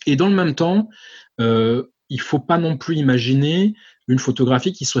 Et dans le même temps, il faut pas non plus imaginer une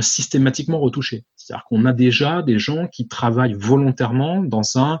photographie qui soit systématiquement retouchée. C'est-à-dire qu'on a déjà des gens qui travaillent volontairement dans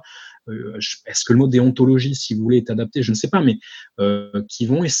est-ce que le mot déontologie, si vous voulez, est adapté? Je ne sais pas, mais qui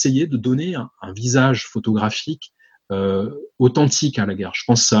vont essayer de donner un visage photographique authentique à la guerre. Je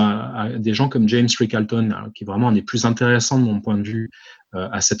pense à des gens comme James Rickalton, qui est vraiment un des plus intéressants de mon point de vue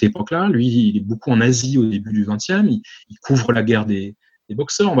à cette époque-là. Lui, il est beaucoup en Asie au début du XXe. Il couvre la guerre des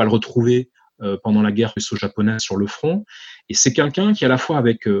boxeurs. On va le retrouver pendant la guerre russo-japonaise sur le front. Et c'est quelqu'un qui, à la fois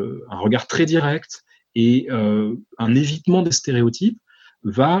avec un regard très direct et un évitement des stéréotypes,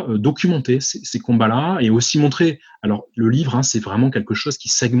 va documenter ces combats-là et aussi montrer. Alors, le livre, c'est vraiment quelque chose qui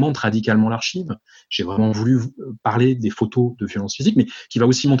segmente radicalement l'archive. J'ai vraiment voulu parler des photos de violence physique, mais qui va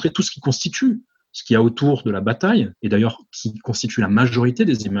aussi montrer tout ce qui constitue ce qu'il y a autour de la bataille, et d'ailleurs qui constitue la majorité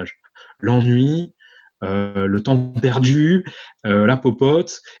des images. L'ennui, le temps perdu, la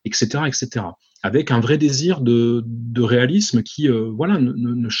popote, etc., etc. Avec un vrai désir de réalisme qui,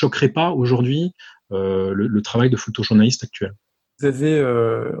 ne choquerait pas aujourd'hui le travail de photojournaliste actuel. Vous avez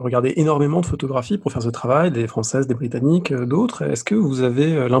regardé énormément de photographies pour faire ce travail, des Françaises, des Britanniques, d'autres. Est-ce que vous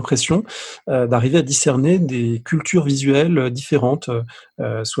avez l'impression d'arriver à discerner des cultures visuelles différentes,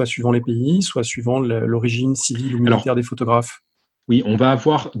 soit suivant les pays, soit suivant l'origine civile ou militaire des photographes? Oui, on va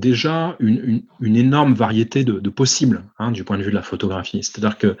avoir déjà une énorme variété de possibles du point de vue de la photographie.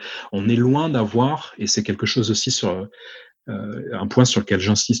 C'est-à-dire qu'on est loin d'avoir, et c'est quelque chose aussi sur un point sur lequel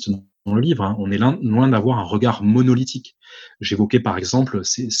j'insiste dans le livre, on est loin d'avoir un regard monolithique. J'évoquais par exemple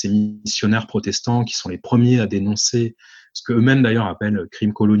ces missionnaires protestants qui sont les premiers à dénoncer ce qu'eux-mêmes d'ailleurs appellent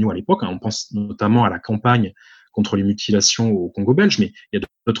crimes coloniaux à l'époque. On pense notamment à la campagne contre les mutilations au Congo belge, mais il y a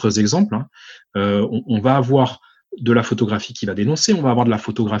d'autres exemples. On va avoir de la photographie qui va dénoncer, on va avoir de la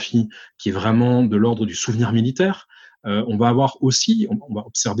photographie qui est vraiment de l'ordre du souvenir militaire. On va avoir aussi, on va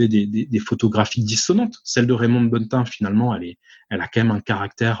observer des photographies dissonantes. Celle de Raymond Bonnetin, finalement, elle a quand même un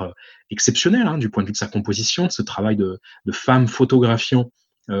caractère exceptionnel du point de vue de sa composition, de ce travail de femme photographiant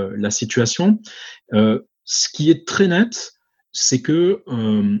la situation. Ce qui est très net, c'est que,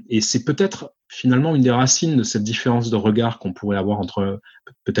 et c'est peut-être finalement une des racines de cette différence de regard qu'on pourrait avoir entre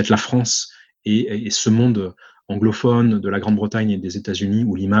peut-être la France et ce monde anglophone de la Grande-Bretagne et des États-Unis,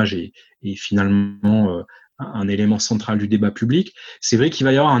 où l'image est finalement un élément central du débat public. C'est vrai qu'il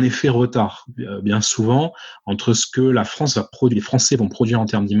va y avoir un effet retard, bien souvent, entre ce que la France va produire, les Français vont produire en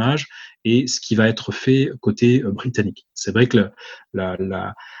termes d'image, et ce qui va être fait côté britannique. C'est vrai que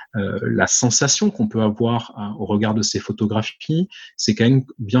la sensation qu'on peut avoir au regard de ces photographies, c'est quand même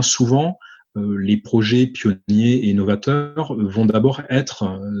bien souvent les projets pionniers et novateurs vont d'abord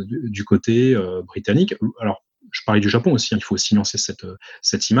être du côté britannique. Alors, je parlais du Japon aussi, il faut aussi lancer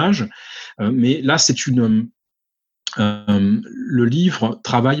cette image. Mais là, le livre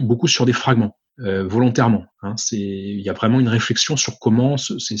travaille beaucoup sur des fragments. volontairement. Hein. Il y a vraiment une réflexion sur comment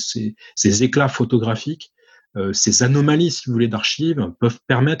ces éclats photographiques, ces anomalies, si vous voulez, d'archives, peuvent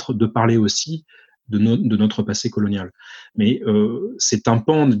permettre de parler aussi de notre passé colonial. Mais c'est un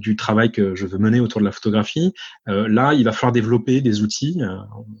pan du travail que je veux mener autour de la photographie. Là, il va falloir développer des outils,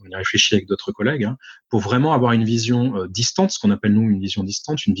 on y réfléchit avec d'autres collègues, hein, pour vraiment avoir une vision distante, ce qu'on appelle nous une vision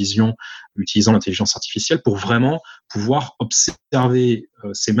distante, une vision utilisant l'intelligence artificielle, pour vraiment pouvoir observer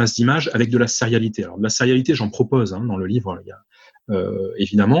ces masses d'images avec de la sérialité. Alors de la sérialité, j'en propose dans le livre, il y a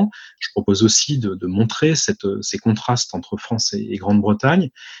évidemment. Je propose aussi de montrer ces contrastes entre France et Grande-Bretagne,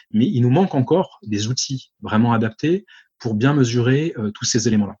 mais il nous manque encore des outils vraiment adaptés pour bien mesurer tous ces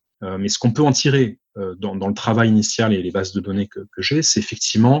éléments-là. Mais ce qu'on peut en tirer dans le travail initial et les bases de données que j'ai, c'est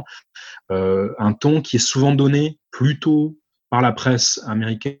effectivement un ton qui est souvent donné plutôt par la presse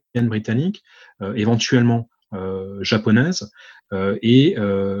américaine, britannique, éventuellement japonaise, et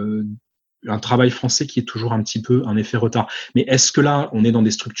un travail français qui est toujours un petit peu un effet retard. Mais est-ce que là, on est dans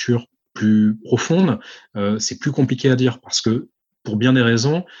des structures plus profondes? C'est plus compliqué à dire parce que, pour bien des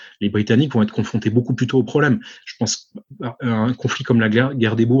raisons, les Britanniques vont être confrontés beaucoup plus tôt au problème. Je pense à un conflit comme la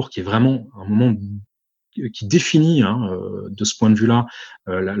guerre des Boers, qui est vraiment un moment qui définit, de ce point de vue-là,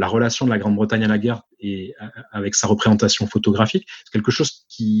 la relation de la Grande-Bretagne à la guerre et avec sa représentation photographique, c'est quelque chose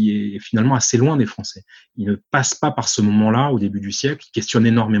qui est finalement assez loin des Français. Ils ne passent pas par ce moment-là au début du siècle. Ils questionnent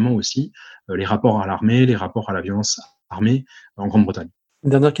énormément aussi les rapports à l'armée, les rapports à la violence armée en Grande-Bretagne. Une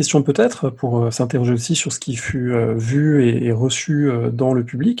dernière question peut-être, pour s'interroger aussi sur ce qui fut vu et reçu dans le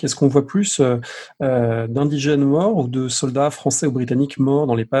public. Est-ce qu'on voit plus d'indigènes morts ou de soldats français ou britanniques morts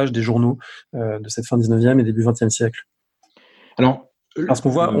dans les pages des journaux de cette fin 19e et début 20e siècle? Alors, parce qu'on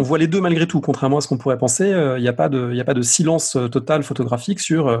voit les deux malgré tout, contrairement à ce qu'on pourrait penser. Il n'y a pas de silence total photographique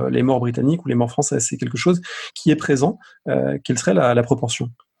sur les morts britanniques ou les morts français. C'est quelque chose qui est présent. Quelle serait la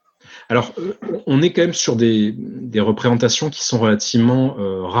proportion? Alors, on est quand même sur des représentations qui sont relativement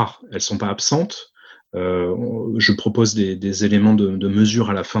rares. Elles ne sont pas absentes. Je propose des éléments de mesure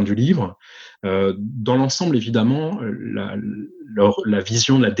à la fin du livre. Dans l'ensemble, évidemment, la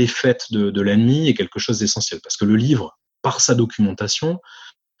vision de la défaite de l'ennemi est quelque chose d'essentiel, parce que le livre, par sa documentation,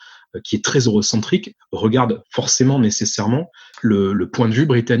 qui est très eurocentrique, regarde forcément, nécessairement, le point de vue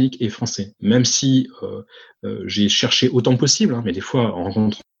britannique et français. Même si j'ai cherché autant que possible, mais des fois, en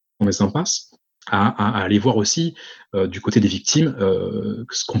rencontrant des impasses, à aller voir aussi du côté des victimes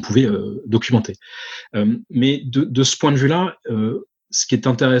ce qu'on pouvait documenter. Mais de ce point de vue-là, ce qui est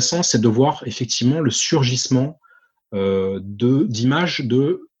intéressant, c'est de voir effectivement le surgissement d'images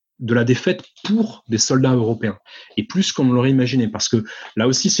de la défaite pour des soldats européens, et plus qu'on l'aurait imaginé, parce que là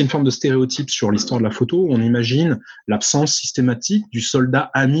aussi c'est une forme de stéréotype sur l'histoire de la photo, où on imagine l'absence systématique du soldat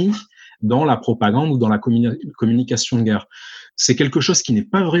ami dans la propagande ou dans la communication de guerre. C'est quelque chose qui n'est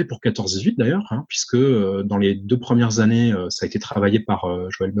pas vrai pour 14-18 d'ailleurs, puisque dans les 2 premières années, ça a été travaillé par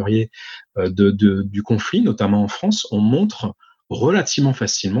Joël Murier du conflit, notamment en France, on montre relativement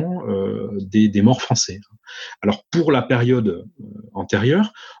facilement des morts français. Alors pour la période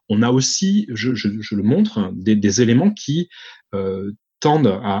antérieure, on a aussi, je le montre, des éléments qui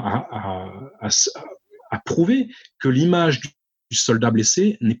tendent à prouver que l'image du soldat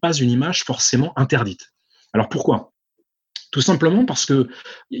blessé n'est pas une image forcément interdite. Alors pourquoi ? Tout simplement parce que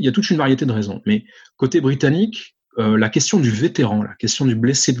il y a toute une variété de raisons. Mais côté britannique, la question du vétéran, la question du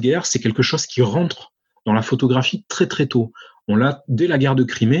blessé de guerre, c'est quelque chose qui rentre dans la photographie très très tôt. On l'a dès la guerre de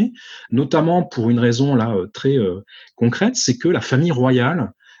Crimée, notamment pour une raison là très concrète, c'est que la famille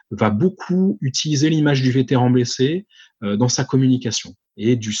royale va beaucoup utiliser l'image du vétéran blessé dans sa communication,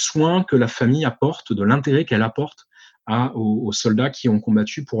 et du soin que la famille apporte, de l'intérêt qu'elle apporte aux soldats qui ont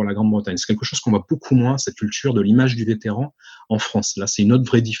combattu pour la Grande-Bretagne. C'est quelque chose qu'on voit beaucoup moins, cette culture de l'image du vétéran en France. Là, c'est une autre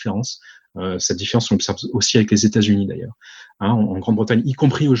vraie différence. Cette différence, on l'observe aussi avec les États-Unis d'ailleurs. En Grande-Bretagne, y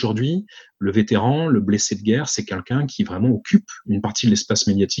compris aujourd'hui, le vétéran, le blessé de guerre, c'est quelqu'un qui vraiment occupe une partie de l'espace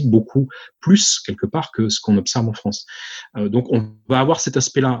médiatique, beaucoup plus quelque part que ce qu'on observe en France. Donc on va avoir cet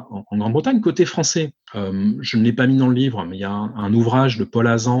aspect-là en Grande-Bretagne. Côté français, je ne l'ai pas mis dans le livre, mais il y a un ouvrage de Paul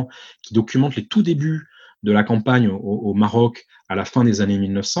Hazan qui documente les tout débuts de la campagne au Maroc à la fin des années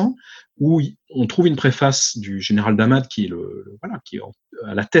 1900, où on trouve une préface du général Damad qui est qui est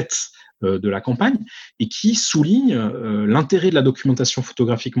à la tête de la campagne, et qui souligne l'intérêt de la documentation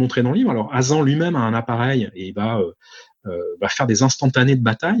photographique montrée dans le livre. Alors Hazan lui-même a un appareil et va faire des instantanés de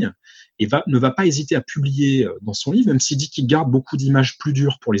bataille, et ne va pas hésiter à publier dans son livre, même s'il dit qu'il garde beaucoup d'images plus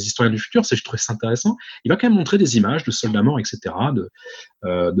dures pour les historiens du futur, je trouve ça intéressant, il va quand même montrer des images de soldats morts, etc.,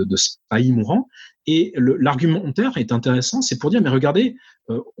 de spahis mourants, et l'argumentaire est intéressant, c'est pour dire, mais regardez,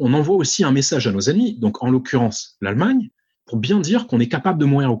 on envoie aussi un message à nos ennemis, donc en l'occurrence l'Allemagne, pour bien dire qu'on est capable de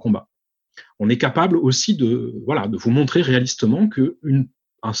mourir au combat. on est capable aussi de vous montrer réalistement que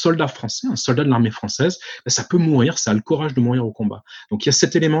un soldat français, un soldat de l'armée française, ça peut mourir, ça a le courage de mourir au combat. Donc il y a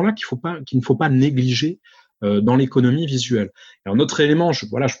cet élément-là qu'il ne faut pas négliger dans l'économie visuelle. Et un autre élément, je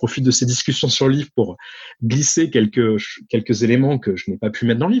profite de ces discussions sur le livre pour glisser quelques éléments que je n'ai pas pu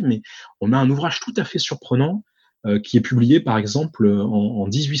mettre dans le livre, mais on a un ouvrage tout à fait surprenant qui est publié par exemple en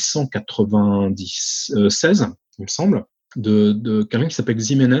 1896, il me semble, de quelqu'un qui s'appelle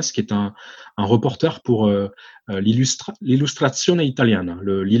Ximénez, qui est un reporter pour l'Illustrazione Italiana,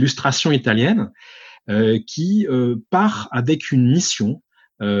 l'illustration italienne, qui part avec une mission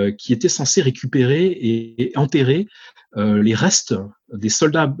qui était censée récupérer et enterrer les restes des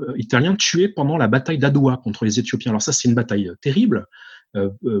soldats italiens tués pendant la bataille d'Adwa contre les Éthiopiens. Alors ça, c'est une bataille terrible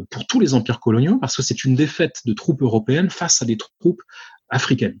pour tous les empires coloniaux, parce que c'est une défaite de troupes européennes face à des troupes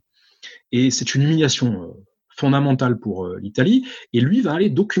africaines. Et c'est une humiliation fondamentale pour l'Italie, et lui va aller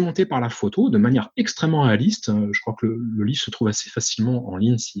documenter par la photo de manière extrêmement réaliste. Je crois que le livre se trouve assez facilement en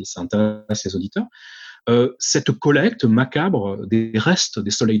ligne si ça intéresse les auditeurs. Cette collecte macabre des restes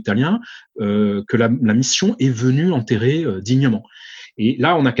des soldats italiens que la mission est venue enterrer dignement. Et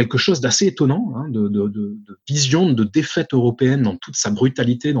là, on a quelque chose d'assez étonnant, de vision de défaite européenne dans toute sa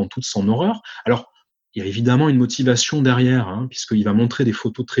brutalité, dans toute son horreur. Alors, il y a évidemment une motivation derrière, puisqu'il va montrer des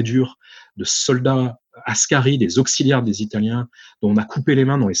photos très dures de soldats ascari, des auxiliaires des Italiens, dont on a coupé les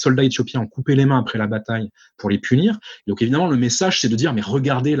mains, dont les soldats éthiopiens ont coupé les mains après la bataille pour les punir. Donc évidemment, le message, c'est de dire, mais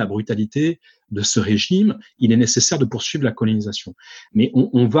regardez la brutalité de ce régime, il est nécessaire de poursuivre la colonisation. Mais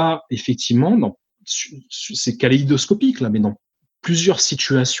on va effectivement, c'est kaléidoscopique là, mais dans plusieurs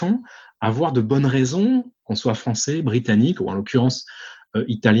situations, avoir de bonnes raisons, qu'on soit français, britannique, ou en l'occurrence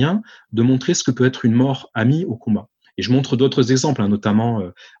italien, de montrer ce que peut être une mort amie au combat. Et je montre d'autres exemples, notamment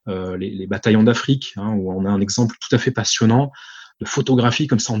les bataillons d'Afrique, où on a un exemple tout à fait passionnant de photographie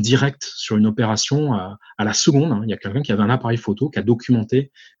comme ça en direct sur une opération à la seconde. Il y a quelqu'un qui avait un appareil photo qui a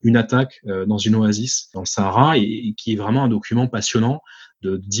documenté une attaque dans une oasis dans le Sahara et qui est vraiment un document passionnant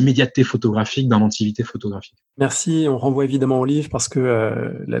d'immédiateté photographique, d'inventivité photographique. Merci, on renvoie évidemment au livre parce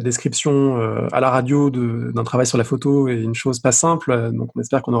que la description à la radio d'un travail sur la photo est une chose pas simple, donc on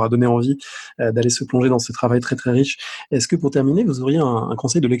espère qu'on aura donné envie d'aller se plonger dans ce travail très très riche. Est-ce que pour terminer, vous auriez un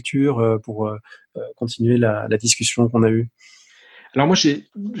conseil de lecture pour continuer la discussion qu'on a eue ? Alors moi,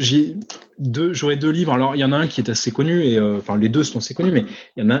 j'aurais deux livres. Alors il y en a un qui est assez connu, et les deux sont assez connus, mais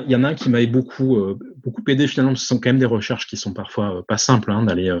il y en a un qui m'avait beaucoup aidé finalement. Ce sont quand même des recherches qui sont parfois pas simples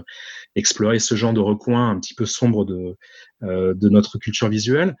d'aller explorer ce genre de recoins un petit peu sombres de notre culture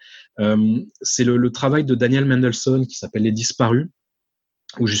visuelle. C'est le travail de Daniel Mendelsohn qui s'appelle Les Disparus,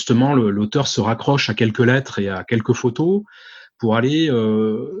 où justement l'auteur se raccroche à quelques lettres et à quelques photos pour aller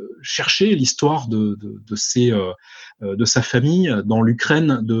chercher l'histoire de sa famille dans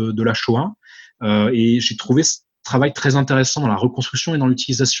l'Ukraine de la Shoah. Et j'ai trouvé ce travail très intéressant dans la reconstruction et dans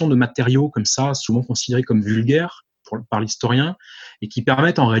l'utilisation de matériaux comme ça, souvent considérés comme vulgaires par l'historien, et qui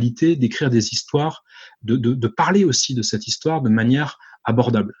permettent en réalité d'écrire des histoires, de parler aussi de cette histoire de manière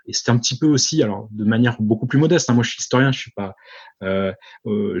abordable. Et c'était un petit peu aussi, alors de manière beaucoup plus modeste. Moi, je suis historien, je suis pas,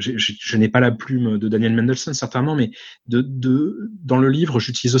 je n'ai pas la plume de Daniel Mendelsohn certainement, mais dans le livre,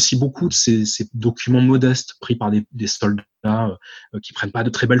 j'utilise aussi beaucoup de ces documents modestes pris par des soldats qui prennent pas de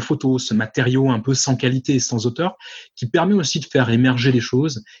très belles photos, ce matériau un peu sans qualité et sans auteur, qui permet aussi de faire émerger les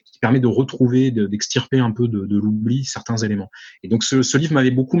choses, qui permet de retrouver, d'extirper un peu de l'oubli certains éléments. Et donc ce livre m'avait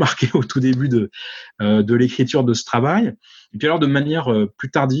beaucoup marqué au tout début de l'écriture de ce travail. Et puis alors de manière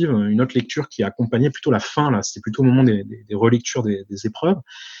plus tardive, une autre lecture qui a accompagné plutôt la fin, là, c'était plutôt au moment des relectures des épreuves,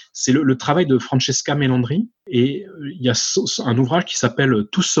 c'est le travail de Francesca Melandri. Et il y a un ouvrage qui s'appelle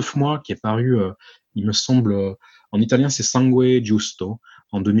Tous sauf moi, qui est paru, il me semble, en italien c'est Sangue Giusto,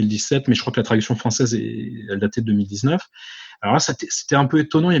 en 2017, mais je crois que la traduction française, elle datait de 2019. Alors là, c'était un peu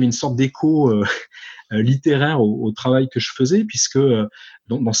étonnant, il y avait une sorte d'écho littéraire au travail que je faisais, puisque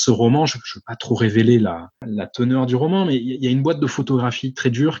dans ce roman, je ne veux pas trop révéler la teneur du roman, mais il y a une boîte de photographie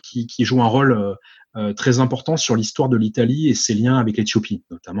très dure qui joue un rôle très important sur l'histoire de l'Italie et ses liens avec l'Éthiopie,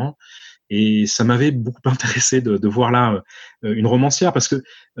 notamment. Et ça m'avait beaucoup intéressé de voir là une romancière, parce que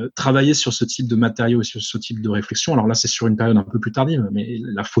travailler sur ce type de matériaux, sur ce type de réflexion, alors là c'est sur une période un peu plus tardive, mais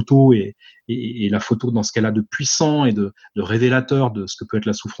la photo et la photo dans ce qu'elle a de puissant et de révélateur de ce que peut être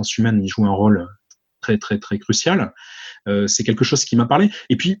la souffrance humaine, y joue un rôle très très très crucial. C'est quelque chose qui m'a parlé,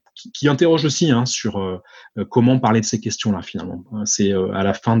 et puis qui interroge aussi sur comment parler de ces questions-là finalement. C'est à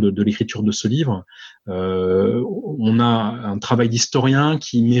la fin de l'écriture de ce livre, on a un travail d'historien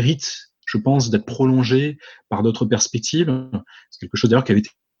qui mérite, je pense, d'être prolongé par d'autres perspectives. C'est quelque chose d'ailleurs qui avait été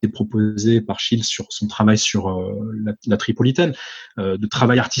proposé par Schill sur son travail sur la Tripolitaine, de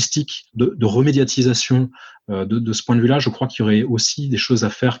travail artistique, de remédiatisation. De ce point de vue-là, je crois qu'il y aurait aussi des choses à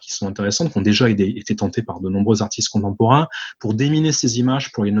faire qui sont intéressantes, qui ont déjà été tentées par de nombreux artistes contemporains, pour déminer ces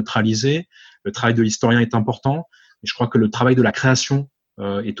images, pour les neutraliser. Le travail de l'historien est important, et je crois que le travail de la création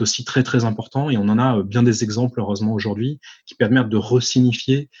est aussi très très important, et on en a bien des exemples heureusement aujourd'hui qui permettent de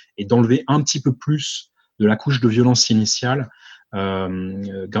resignifier et d'enlever un petit peu plus de la couche de violence initiale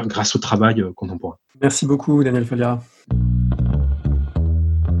grâce au travail contemporain. Merci beaucoup Daniel Folliard.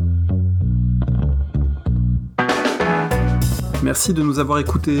 Merci de nous avoir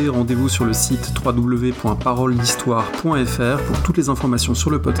écoutés. Rendez-vous sur le site www.paroledhistoire.fr pour toutes les informations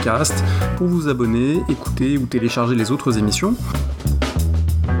sur le podcast, pour vous abonner, écouter ou télécharger les autres émissions.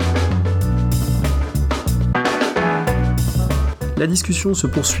 La discussion se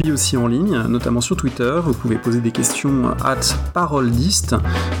poursuit aussi en ligne, notamment sur Twitter. Vous pouvez poser des questions @paroledist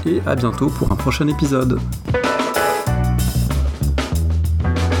et à bientôt pour un prochain épisode.